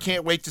 and we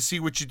can't wait to see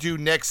what you do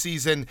next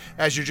season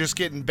as you're just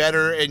getting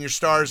better and your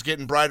stars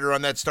getting brighter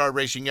on that Star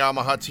Racing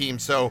Yamaha team.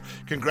 So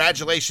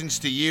congratulations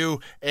to you,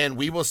 and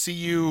we will see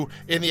you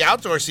in the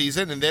outdoor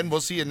season, and then we'll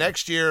see you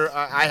next year.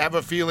 I have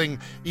a feeling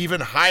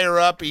even higher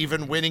up,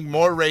 even winning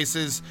more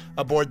races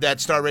aboard that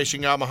Star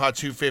Racing Yamaha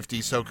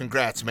 250. So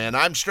congrats, man.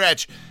 I'm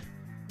Stretch.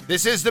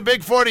 This is the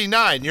Big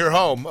 49, your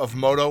home of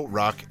Moto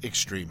Rock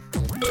Extreme.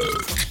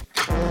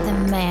 The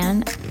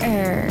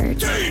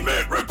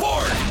Manertainment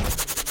Report.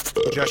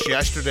 Just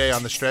yesterday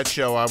on the Stretch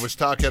Show, I was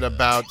talking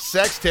about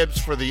sex tips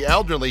for the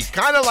elderly,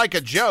 kind of like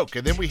a joke.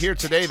 And then we hear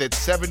today that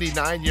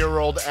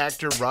 79-year-old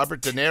actor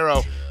Robert De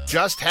Niro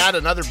just had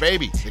another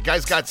baby. The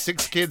guy's got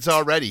 6 kids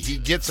already. He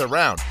gets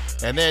around.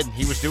 And then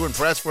he was doing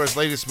press for his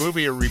latest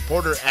movie. A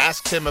reporter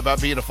asked him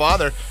about being a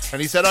father,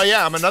 and he said, "Oh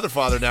yeah, I'm another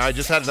father now. I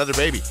just had another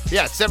baby."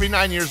 Yeah,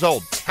 79 years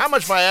old. How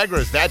much Viagra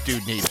does that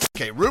dude need?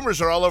 Okay, rumors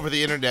are all over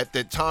the internet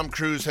that Tom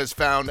Cruise has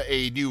found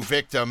a new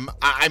victim.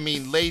 I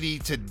mean, lady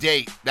to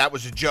date. That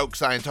was a joke,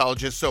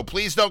 Scientologist, so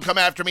please don't come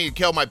after me and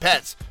kill my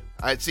pets.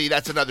 See,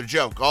 that's another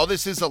joke. All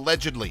this is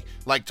allegedly.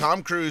 Like,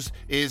 Tom Cruise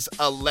is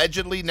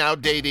allegedly now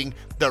dating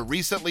the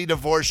recently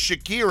divorced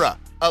Shakira.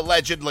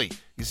 Allegedly.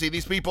 You see,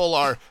 these people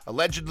are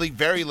allegedly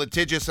very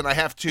litigious, and I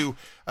have to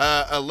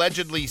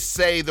allegedly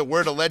say the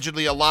word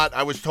allegedly a lot.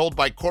 I was told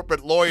by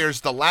corporate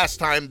lawyers the last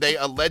time they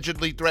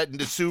allegedly threatened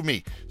to sue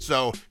me.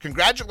 So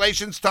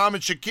congratulations, Tom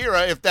and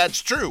Shakira, if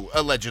that's true,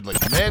 allegedly.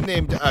 A man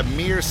named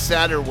Amir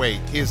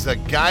Satterwhite is a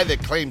guy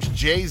that claims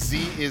Jay-Z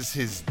is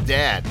his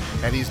dad,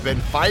 and he's been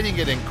fighting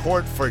it in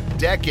court for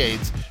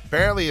decades.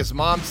 Apparently his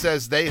mom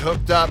says they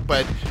hooked up,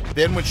 but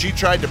then when she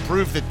tried to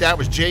prove that that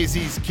was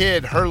Jay-Z's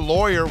kid, her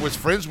lawyer was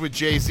friends with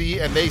Jay-Z,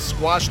 and they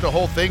squashed the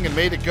whole thing and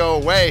made it go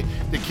away.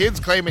 The kid's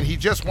claiming he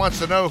just wants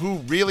to know who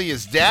really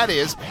his dad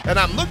is, and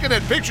I'm looking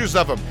at pictures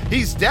of him.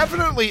 He's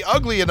definitely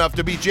ugly enough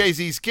to be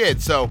Jay-Z's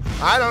kid, so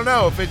I don't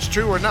know if it's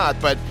true or not,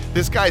 but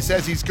this guy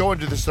says he's going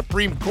to the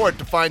Supreme Court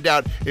to find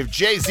out if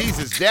Jay-Z's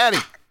his daddy.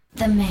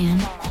 The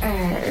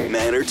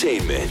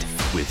Manertainment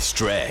with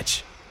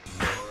Stretch.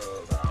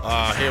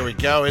 Here we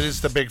go. It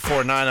is the Big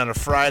 4-9 on a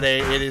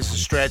Friday. It is the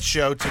Stretch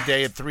Show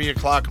today at 3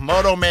 o'clock.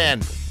 Moto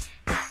Man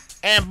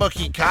and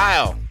Bookie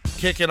Kyle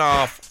kicking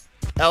off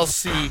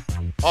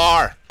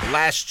LCR,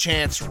 Last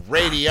Chance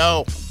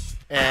Radio.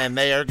 And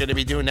they are going to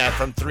be doing that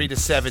from 3 to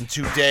 7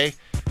 today.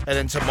 And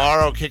then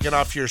tomorrow, kicking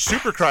off your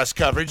Supercross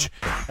coverage.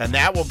 And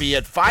that will be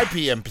at 5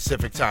 p.m.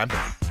 Pacific time.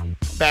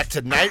 Back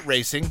to night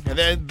racing. And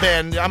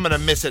then I'm going to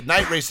miss it.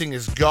 Night racing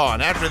is gone.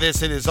 After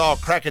this, it is all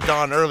crack of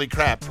dawn early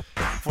crap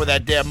for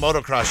that damn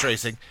motocross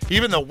racing.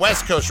 Even the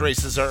West Coast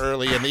races are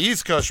early. And the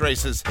East Coast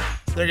races,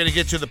 they're going to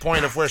get to the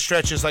point of where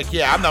Stretch is like,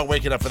 yeah, I'm not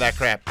waking up for that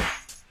crap.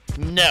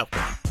 No.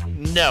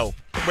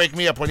 Wake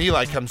me up when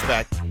Eli comes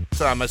back.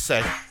 That's what I'm going to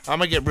say. I'm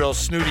going to get real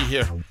snooty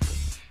here.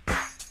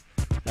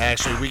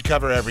 Actually, we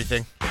cover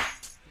everything.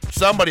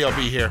 Somebody will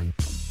be here.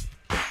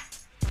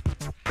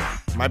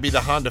 Might be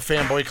the Honda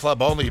Fanboy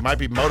Club only. Might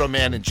be Moto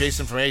Man and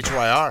Jason from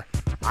HYR.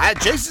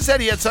 Jason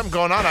said he had something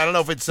going on. I don't know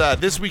if it's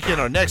this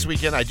weekend or next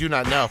weekend. I do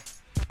not know.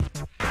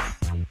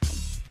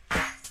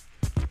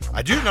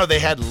 I do know they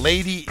had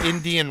Lady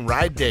Indian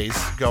Ride Days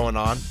going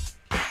on.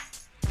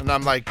 And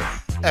I'm like,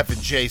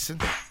 effing Jason.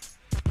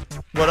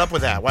 What up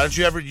with that? Why don't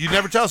you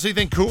never tell us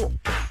anything cool?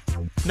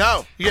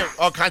 No, you get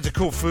all kinds of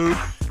cool food.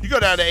 You go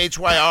down to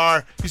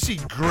HYR, you see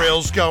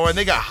grills going,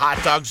 they got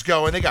hot dogs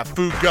going, they got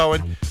food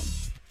going. He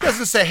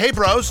doesn't say, hey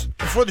bros,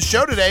 before the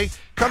show today,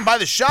 come by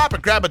the shop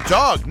and grab a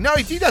dog. No,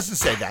 he doesn't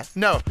say that.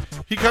 No,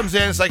 he comes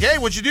in, it's like, hey,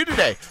 what'd you do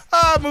today?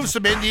 Moved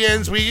some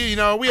Indians, we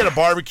had a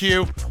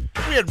barbecue,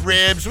 we had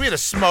ribs, we had a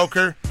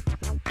smoker.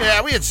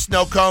 Yeah, we had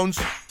snow cones.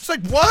 It's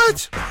like,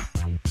 what?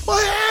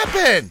 What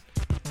happened?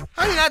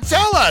 How do you not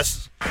tell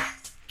us?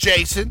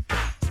 Jason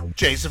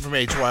from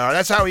HYR,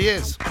 that's how he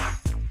is.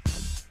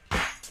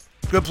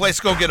 Good place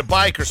to go get a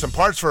bike or some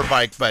parts for a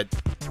bike, but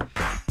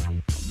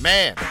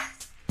man,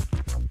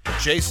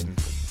 Jason's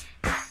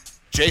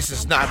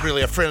not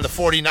really a friend of the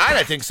 49,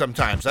 I think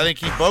sometimes. I think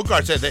Keith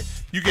Bogart said that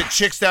you get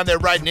chicks down there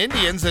riding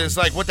Indians, and it's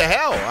like, what the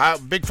hell?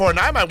 Big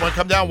 49 might want to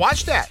come down and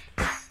watch that.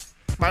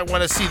 Might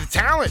want to see the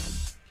talent.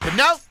 But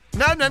no.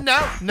 I'm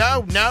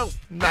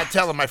not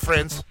telling my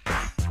friends.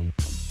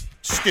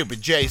 Stupid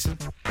Jason.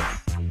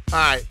 All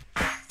right.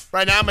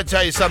 Right now, I'm going to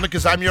tell you something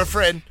because I'm your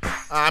friend.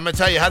 I'm going to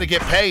tell you how to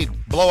get paid.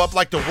 Blow up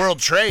like the world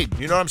trade.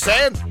 You know what I'm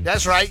saying?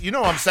 That's right. You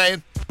know what I'm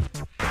saying.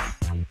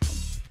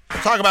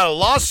 Talk about a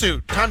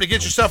lawsuit. Time to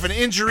get yourself an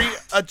injury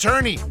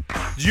attorney.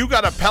 You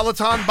got a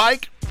Peloton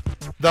bike?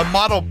 The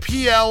model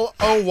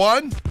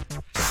PL01?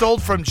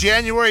 Sold from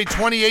January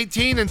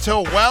 2018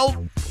 until,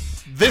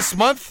 this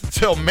month,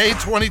 till May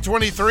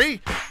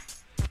 2023?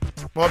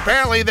 Well,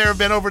 apparently there have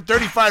been over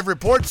 35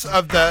 reports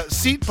of the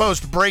seat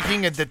post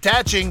breaking and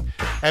detaching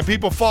and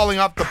people falling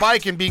off the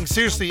bike and being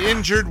seriously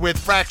injured with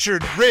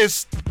fractured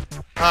wrists,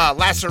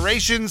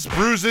 lacerations,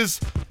 bruises,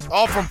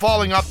 all from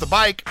falling off the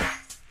bike.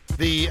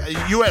 The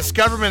U.S.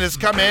 government has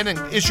come in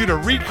and issued a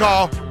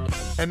recall,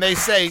 and they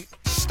say,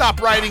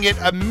 stop riding it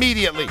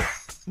immediately.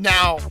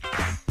 Now,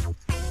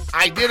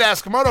 I did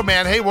ask Moto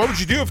Man, hey, what would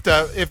you do if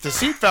the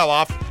seat fell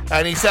off?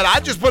 And he said,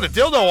 I'd just put a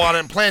dildo on it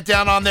and plant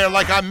down on there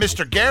like I'm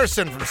Mr.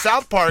 Garrison from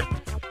South Park.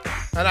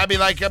 And I'd be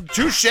like,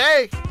 touche,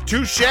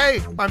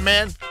 my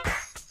man.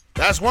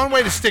 That's one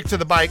way to stick to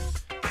the bike.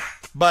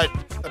 But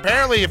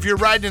apparently if you're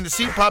riding and the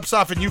seat pops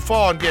off and you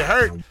fall and get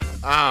hurt,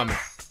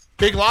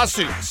 big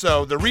lawsuit.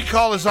 So the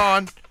recall is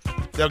on.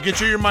 They'll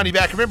get you your money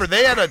back. Remember,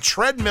 they had a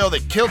treadmill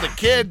that killed a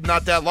kid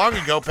not that long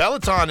ago.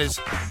 Peloton is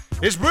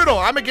brutal.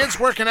 I'm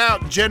against working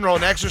out in general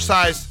and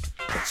exercise.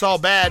 It's all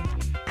bad.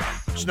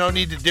 There's no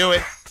need to do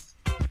it.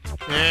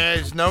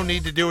 There's no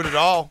need to do it at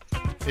all.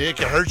 It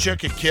can hurt you. It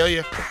can kill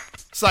you.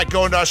 It's like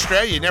going to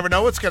Australia. You never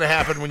know what's going to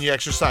happen when you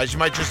exercise. You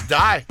might just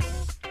die.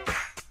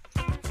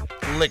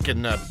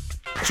 Licking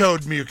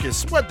toad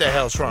mucus. What the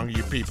hell's wrong with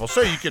you people?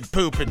 So you can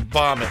poop and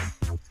vomit.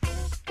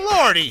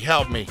 Lordy,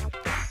 help me.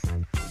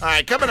 All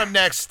right, coming up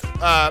next,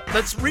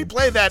 let's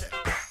replay that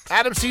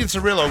Adam C. and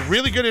Cirillo.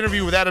 Really good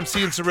interview with Adam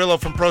C. and Cirillo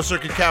from Pro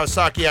Circuit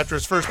Kawasaki after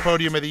his first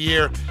podium of the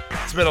year.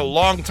 It's been a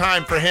long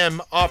time for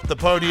him off the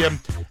podium,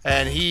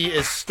 and he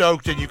is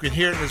stoked, and you can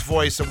hear it in his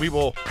voice, and we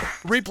will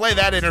replay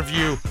that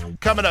interview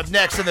coming up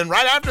next. And then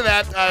right after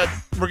that,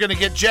 we're going to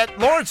get Jet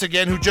Lawrence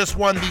again, who just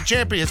won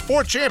his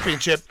fourth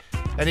championship,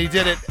 and he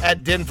did it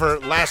at Denver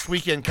last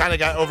weekend. Kind of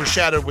got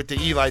overshadowed with the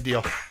Eli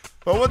deal.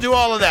 But we'll do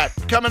all of that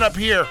coming up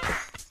here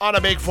on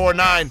a Big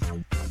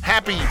 4-9.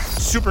 Happy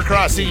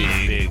Supercross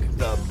Eve.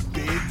 The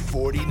Big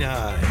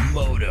 49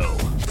 Moto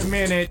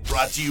Minute.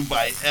 Brought to you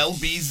by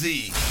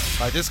LBZ.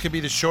 This could be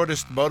the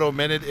shortest Moto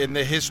Minute in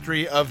the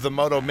history of the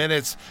Moto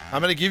Minutes.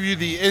 I'm going to give you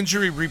the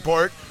injury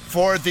report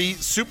for the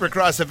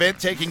Supercross event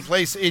taking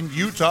place in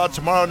Utah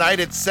tomorrow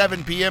night at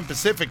 7 p.m.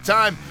 Pacific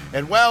time.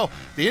 And,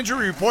 the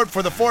injury report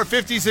for the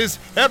 450s is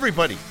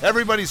everybody.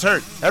 Everybody's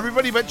hurt.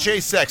 Everybody but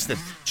Chase Sexton.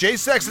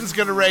 Chase Sexton's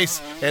going to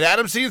race, and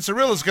Adam C. and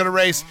Cirillo's going to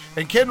race,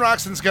 and Ken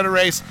Roxon's going to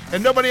race,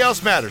 and nobody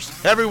else matters.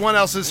 Everyone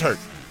else is hurt.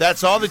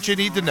 That's all that you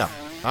need to know.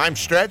 I'm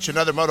Stretch.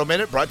 Another Moto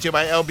Minute brought to you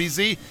by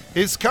LBZ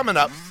is coming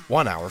up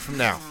 1 hour from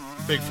now.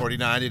 Big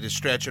 49, it is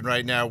stretching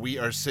right now. We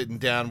are sitting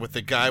down with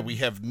the guy we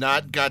have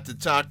not got to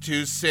talk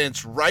to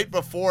since right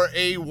before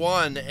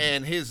A1,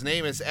 and his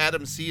name is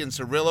Adam C.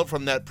 Cirillo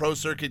from that Pro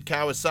Circuit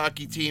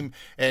Kawasaki team,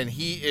 and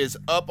he is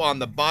up on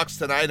the box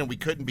tonight, and we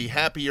couldn't be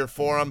happier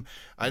for him.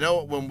 I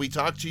know when we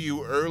talked to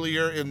you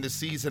earlier in the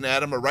season,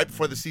 Adam, or right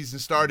before the season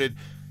started,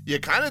 you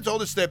kind of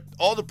told us that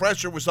all the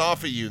pressure was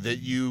off of you, that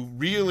you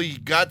really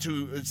got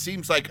to, it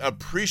seems like,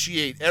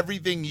 appreciate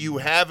everything you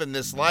have in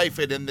this life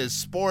and in this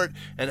sport,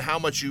 and how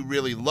much you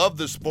really love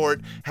the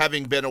sport,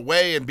 having been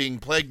away and being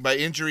plagued by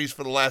injuries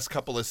for the last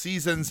couple of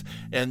seasons,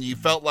 and you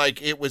felt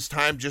like it was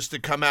time just to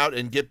come out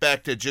and get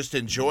back to just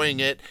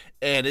enjoying it,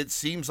 and it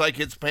seems like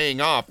it's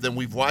paying off. Then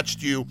we've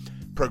watched you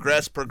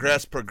progress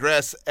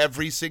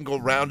every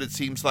single round, it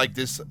seems like,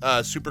 this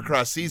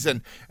Supercross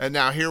season, and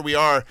now here we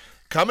are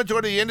coming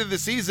toward the end of the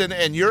season,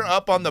 and you're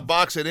up on the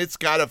box, and it's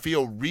got to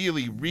feel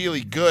really,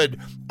 really good.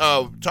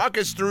 Talk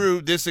us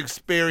through this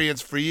experience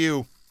for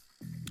you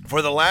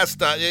for the last,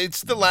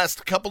 it's the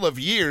last couple of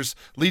years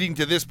leading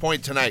to this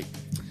point tonight.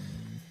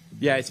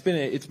 Yeah, it's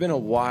been a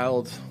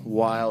wild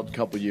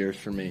couple years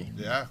for me.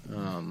 Yeah.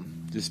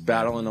 Just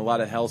battling a lot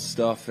of health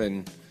stuff,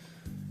 and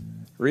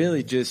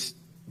really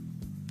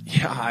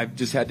I've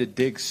just had to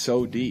dig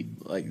so deep.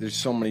 Like, there's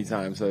so many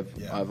times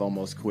I've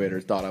almost quit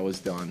or thought I was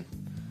done.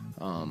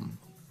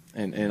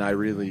 And I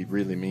really,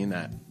 really mean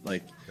that.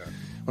 Like,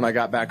 when I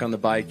got back on the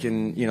bike,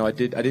 and I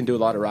didn't do a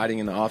lot of riding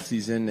in the off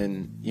season,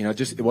 and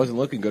it wasn't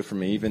looking good for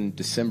me. Even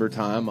December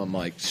time, I'm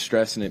like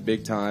stressing it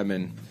big time,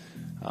 and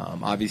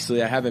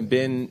obviously I haven't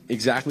been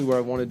exactly where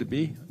I wanted to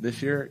be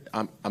this year.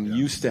 I'm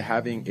used to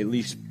having at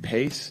least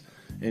pace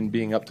and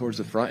being up towards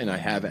the front, and I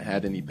haven't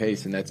had any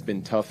pace, and that's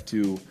been tough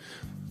to,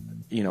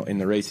 in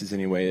the races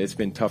anyway. It's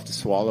been tough to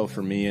swallow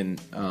for me,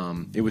 and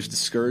it was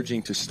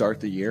discouraging to start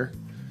the year.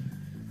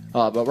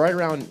 But right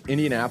around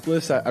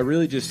Indianapolis, I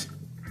really just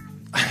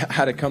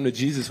had to come to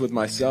Jesus with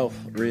myself,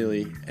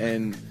 really,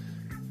 and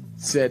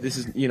said, "This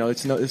is,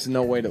 this is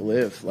no way to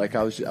live." Like,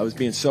 I was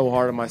being so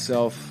hard on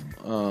myself,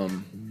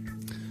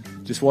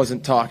 just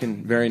wasn't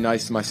talking very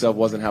nice to myself,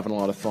 wasn't having a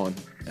lot of fun,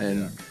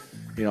 and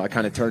I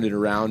kind of turned it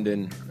around,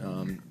 and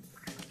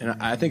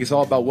I think it's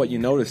all about what you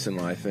notice in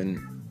life, and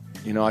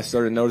I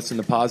started noticing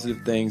the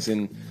positive things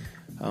and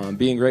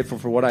being grateful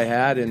for what I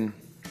had, and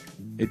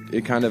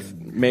it kind of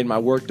made my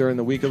work during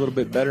the week a little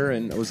bit better,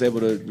 and I was able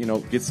to,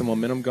 get some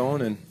momentum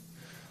going. And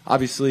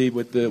obviously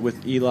with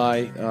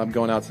Eli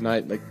going out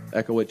tonight, like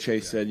echo what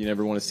Chase said, you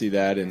never want to see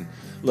that. And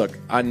look,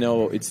 I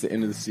know it's the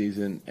end of the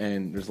season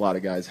and there's a lot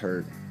of guys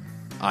hurt.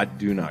 I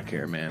do not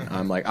care, man.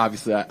 I'm like,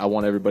 obviously I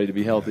want everybody to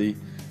be healthy,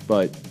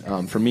 but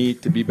for me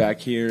to be back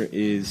here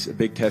is a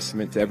big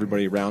testament to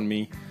everybody around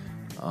me.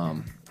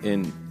 I'm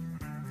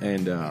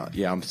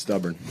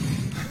stubborn.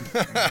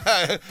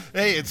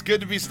 Hey, it's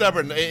good to be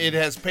stubborn. It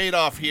has paid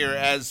off here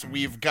as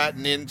we've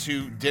gotten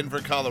into Denver,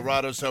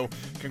 Colorado, so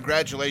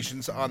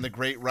congratulations on the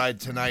great ride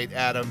tonight,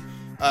 Adam.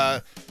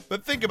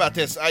 But think about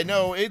this. I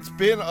know it's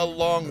been a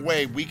long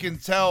way. We can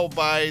tell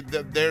by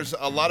there's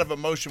a lot of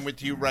emotion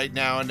with you right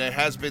now, and it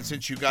has been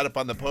since you got up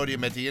on the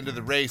podium at the end of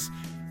the race.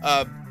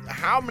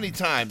 How many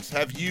times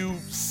have you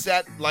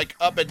sat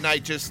up at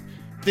night just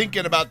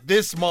thinking about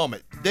this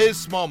moment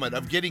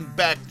of getting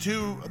back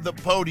to the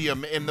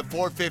podium in the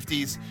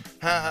 450s?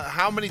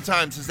 How many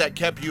times has that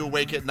kept you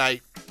awake at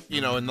night,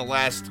 in the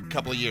last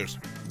couple of years?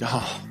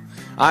 Oh,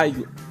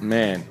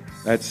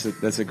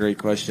 that's a great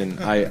question.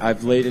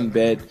 I've laid in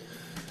bed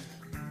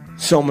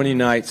so many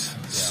nights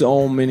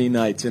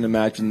and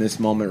imagined this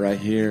moment right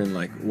here, and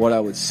like what I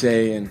would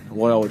say and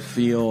what I would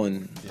feel,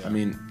 and I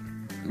mean,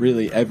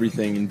 really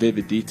everything in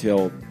vivid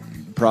detail,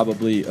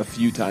 probably a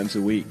few times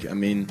a week. I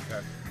mean,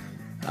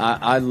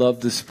 I love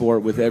the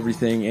sport with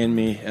everything in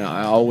me, and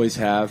I always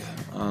have.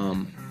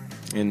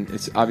 And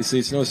it's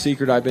no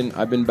secret I've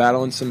been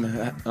battling some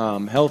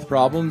health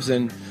problems,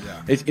 and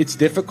it's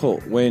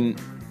difficult when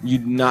you're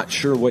not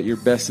sure what your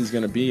best is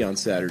going to be on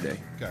Saturday.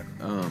 Okay.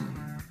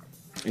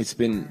 It's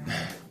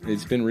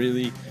been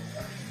really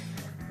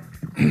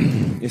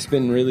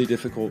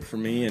difficult for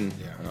me, and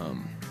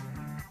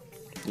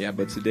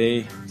but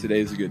today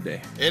is a good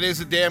day. It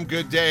is a damn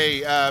good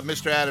day,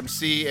 Mr. Adam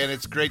C., and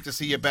it's great to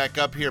see you back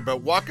up here.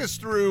 But walk us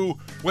through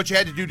what you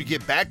had to do to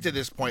get back to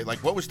this point. Like,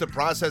 what was the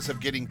process of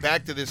getting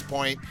back to this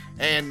point?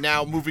 And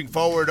now moving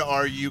forward,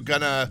 are you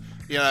going to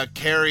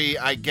carry,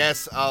 I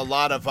guess, a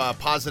lot of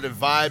positive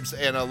vibes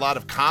and a lot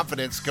of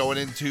confidence going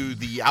into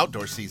the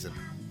outdoor season?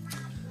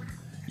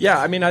 Yeah,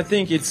 I mean, I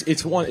think it's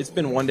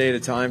been one day at a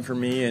time for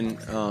me, and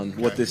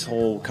what this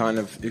whole kind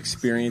of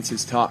experience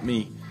has taught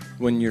me.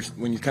 When you're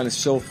kind of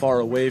so far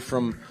away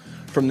from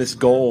this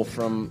goal,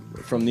 from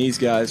these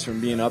guys, from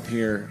being up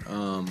here,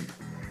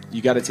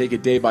 you got to take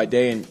it day by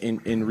day,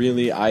 and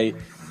really I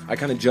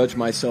kind of judge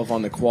myself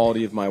on the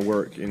quality of my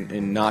work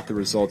and not the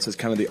results. It's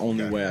kind of the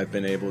only way I've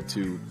been able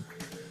to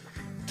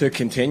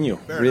continue,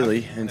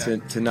 really, and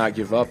to not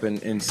give up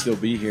and still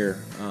be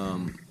here.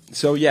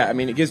 So yeah, I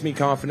mean, it gives me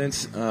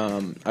confidence.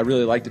 I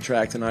really like the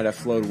track tonight. I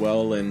flowed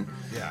well, and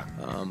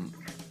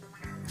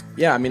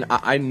yeah, I mean,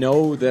 I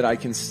know that I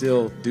can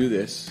still do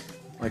this.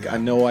 Like, I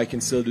know I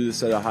can still do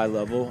this at a high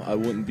level. I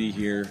wouldn't be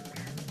here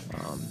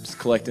just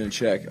collecting a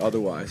check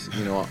otherwise.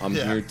 You know, I'm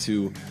here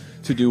to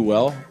do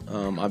well.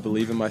 I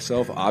believe in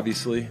myself,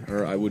 obviously,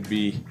 or I would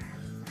be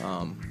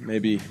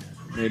maybe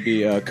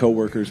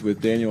co-workers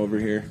with Daniel over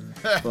here.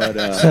 But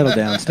settle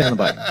down, stay on the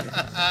bike.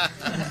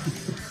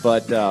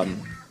 But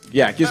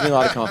yeah, it gives me a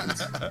lot of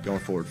confidence going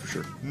forward for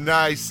sure.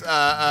 Nice,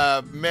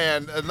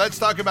 man. Let's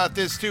talk about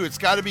this too. It's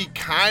got to be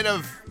kind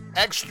of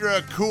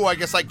extra cool, I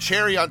guess, like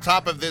cherry on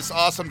top of this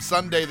awesome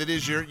Sunday that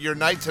is your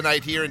night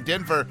tonight here in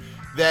Denver,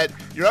 that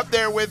you're up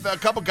there with a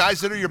couple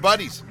guys that are your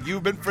buddies.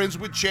 You've been friends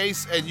with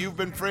Chase, and you've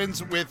been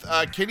friends with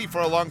Kenny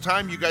for a long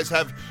time. You guys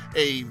have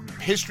a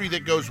history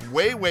that goes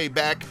way, way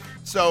back.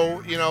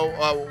 So, you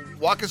know,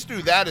 walk us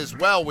through that as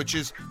well, which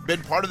has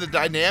been part of the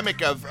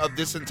dynamic of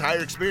this entire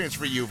experience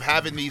for you,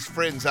 having these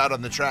friends out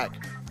on the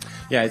track.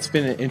 Yeah, it's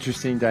been an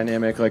interesting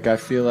dynamic. Like, I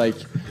feel like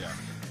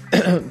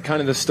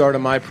kind of the start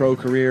of my pro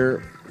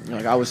career,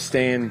 like, I was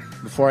staying,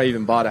 before I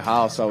even bought a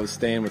house, I was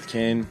staying with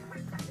Ken.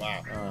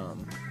 Wow.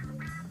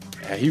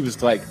 Yeah, he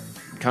was like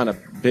kind of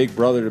big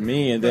brother to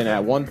me, and then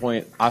at one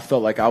point I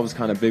felt like I was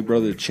kind of big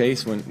brother to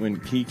Chase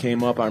when he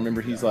came up. I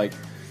remember he's like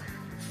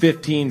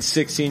 15,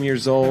 16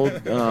 years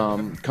old,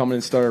 coming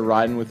and started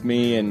riding with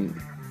me, and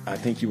I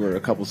think you were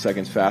a couple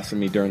seconds faster than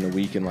me during the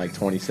week in like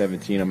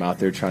 2017. I'm out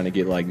there trying to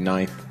get like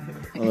 9th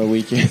on the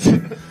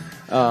weekend.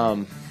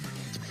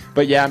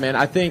 But yeah, man,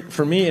 I think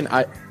for me, and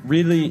I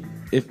really,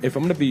 if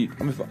I'm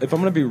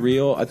gonna be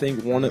real, I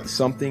think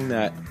something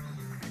that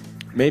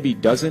maybe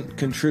doesn't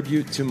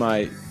contribute to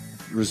my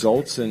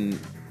results and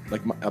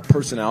like a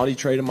personality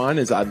trait of mine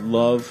is I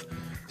love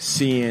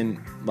seeing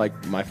like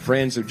my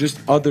friends or just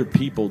other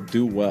people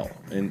do well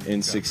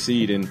and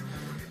succeed. And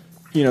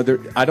you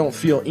know, I don't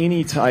feel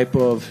any type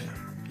of,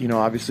 you know,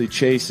 obviously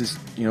Chase is,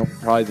 you know,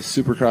 probably the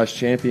Supercross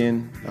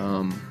champion.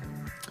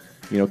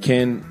 You know,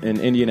 Ken in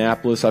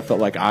Indianapolis, I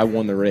felt like I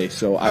won the race.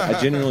 So I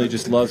genuinely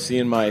just love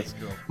seeing my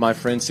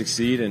friends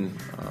succeed, and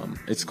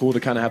it's cool to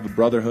kind of have a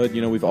brotherhood.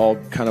 You know, we've all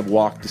kind of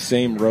walked the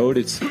same road.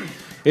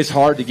 It's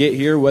hard to get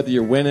here, whether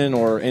you're winning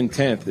or in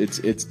 10th.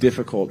 It's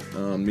difficult.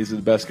 These are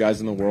the best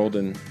guys in the world,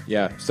 and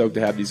yeah, stoked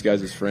to have these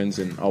guys as friends,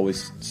 and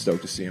always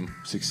stoked to see them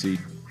succeed.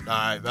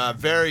 All right,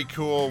 very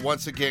cool.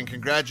 Once again,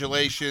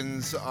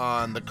 congratulations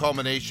on the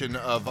culmination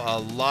of a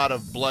lot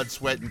of blood,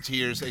 sweat, and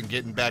tears and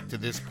getting back to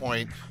this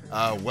point.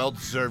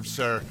 Well-deserved,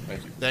 sir.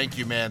 Thank you. Thank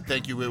you, man.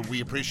 Thank you. We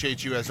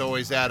appreciate you as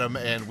always, Adam,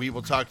 and we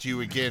will talk to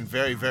you again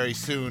very, very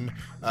soon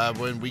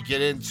when we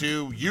get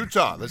into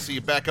Utah. Let's see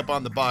you back up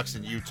on the box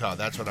in Utah.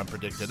 That's what I'm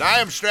predicting. I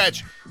am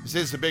Stretch. This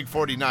is the Big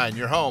 49,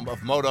 your home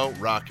of Moto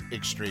Rock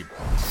Extreme.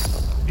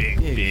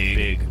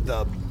 Big.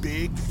 The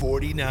Big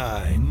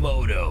 49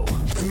 Moto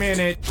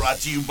Minute. Brought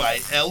to you by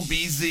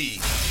LBZ.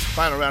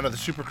 Final round of the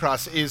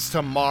Supercross is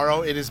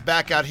tomorrow. It is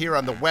back out here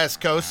on the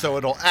West Coast, so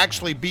it'll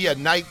actually be a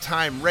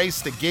nighttime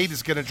race. The gate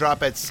is going to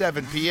drop at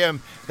 7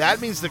 p.m.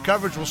 That means the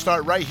coverage will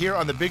start right here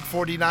on the Big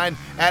 49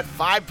 at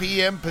 5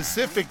 p.m.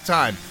 Pacific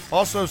time.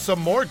 Also, some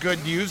more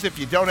good news. If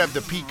you don't have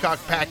the Peacock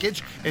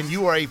package and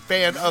you are a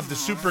fan of the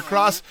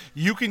Supercross,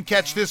 you can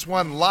catch this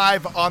one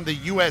live on the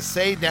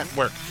USA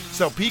Network.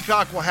 So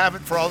Peacock will have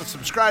it for all the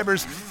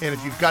subscribers, and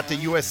if you've got the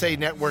USA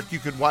Network, you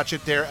can watch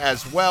it there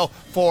as well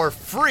for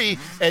free,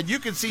 and you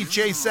can see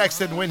Chase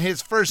Sexton win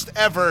his first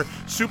ever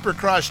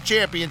Supercross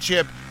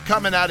championship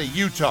coming out of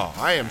Utah.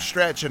 I am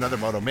Stretch. Another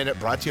Moto Minute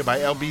brought to you by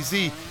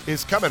LBZ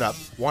is coming up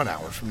 1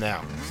 hour from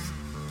now.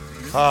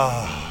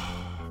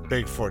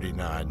 Big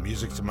 49,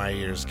 music to my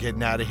ears,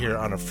 getting out of here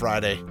on a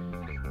Friday.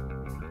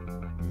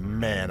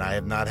 Man, I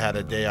have not had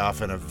a day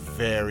off in a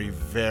very,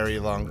 very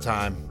long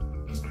time.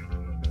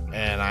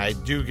 And I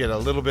do get a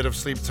little bit of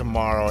sleep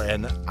tomorrow,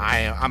 and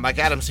I'm like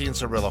Adam seeing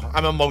Cirillo.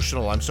 I'm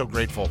emotional. I'm so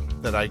grateful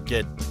that I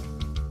get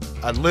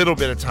a little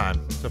bit of time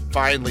to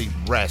finally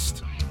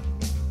rest.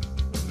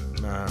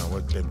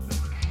 What's been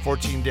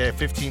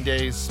 15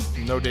 days,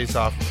 no days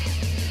off.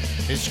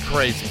 It's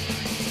crazy.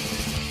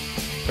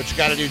 But you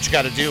got to do what you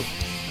got to do.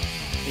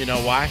 You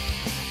know why?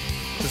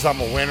 Because I'm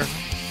a winner.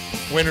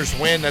 Winners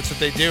win. That's what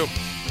they do.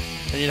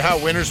 And you know how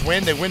winners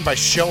win? They win by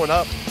showing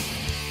up.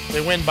 They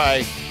win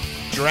by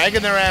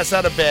dragging their ass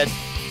out of bed,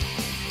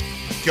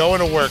 going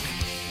to work.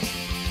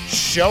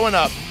 Showing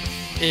up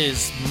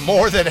is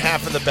more than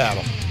half of the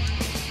battle.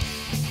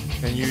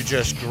 And you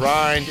just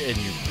grind and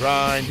you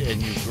grind and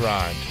you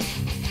grind.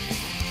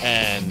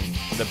 And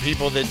the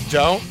people that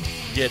don't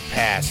get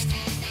passed.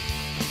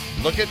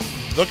 Look at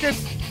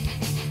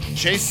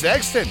Chase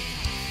Sexton.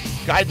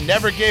 Guy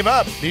never gave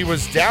up. He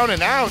was down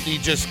and out. He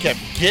just kept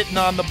getting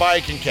on the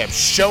bike and kept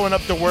showing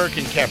up to work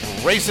and kept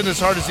racing as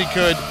hard as he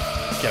could.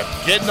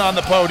 Kept getting on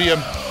the podium,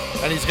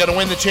 and he's going to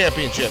win the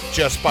championship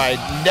just by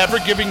never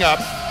giving up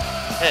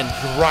and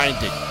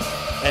grinding.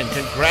 And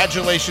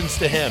congratulations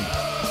to him.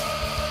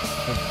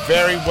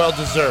 Very well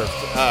deserved.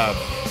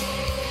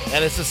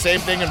 And it's the same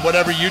thing in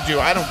whatever you do.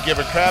 I don't give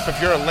a crap if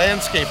you're a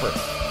landscaper.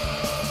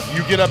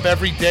 You get up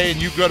every day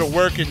and you go to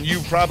work, and you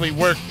probably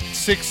work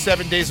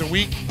 6-7 days a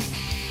week,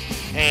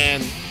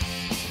 and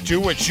do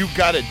what you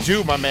got to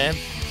do, my man.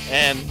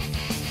 And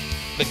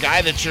the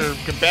guy that's your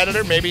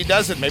competitor, maybe he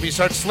doesn't. Maybe he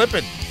starts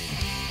slipping.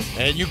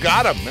 And you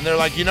got him. And they're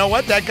like, you know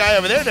what? That guy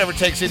over there never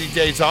takes any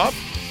days off.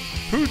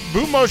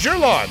 Who mows your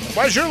lawn?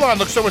 Why does your lawn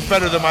look so much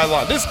better than my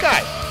lawn? This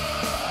guy.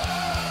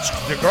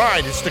 It's the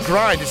grind. It's the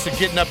grind. It's the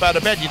getting up out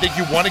of bed. You think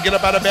you want to get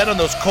up out of bed on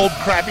those cold,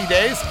 crappy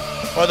days?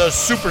 Or those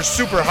super,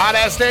 super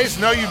hot-ass days?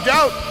 No, you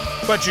don't.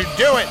 But you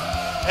do it.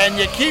 And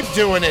you keep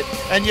doing it.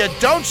 And you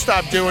don't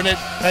stop doing it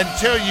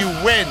until you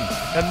win.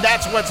 And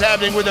that's what's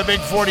happening with the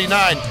Big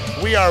 49.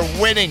 We are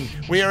winning.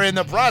 We are in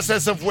the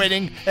process of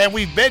winning. And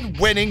we've been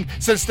winning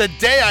since the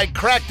day I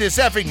cracked this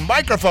effing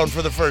microphone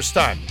for the first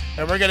time.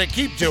 And we're going to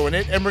keep doing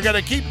it, and we're going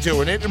to keep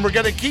doing it, and we're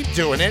going to keep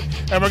doing it,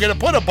 and we're going to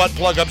put a butt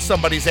plug up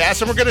somebody's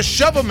ass, and we're going to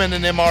shove them in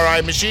an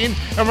MRI machine,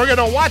 and we're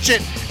going to watch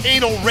it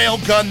anal rail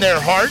gun their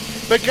heart,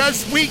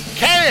 because we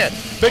can,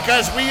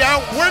 because we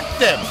outwork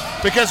them,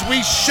 because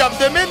we shove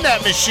them in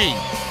that machine.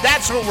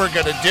 That's what we're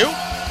going to do.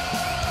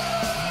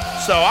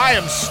 So I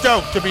am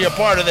stoked to be a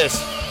part of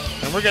this.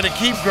 And we're going to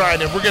keep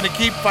grinding. We're going to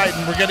keep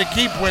fighting. We're going to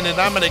keep winning.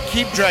 I'm going to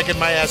keep dragging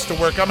my ass to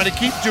work. I'm going to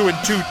keep doing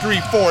 2,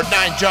 3, 4,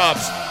 9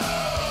 jobs.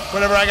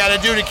 Whatever I got to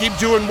do to keep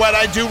doing what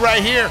I do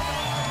right here.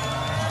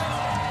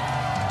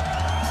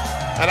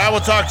 And I will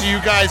talk to you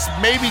guys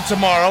maybe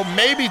tomorrow.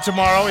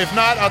 If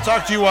not, I'll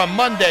talk to you on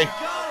Monday.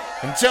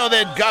 Until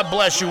then, God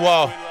bless you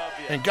all.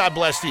 And God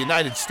bless the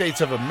United States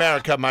of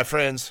America, my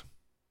friends.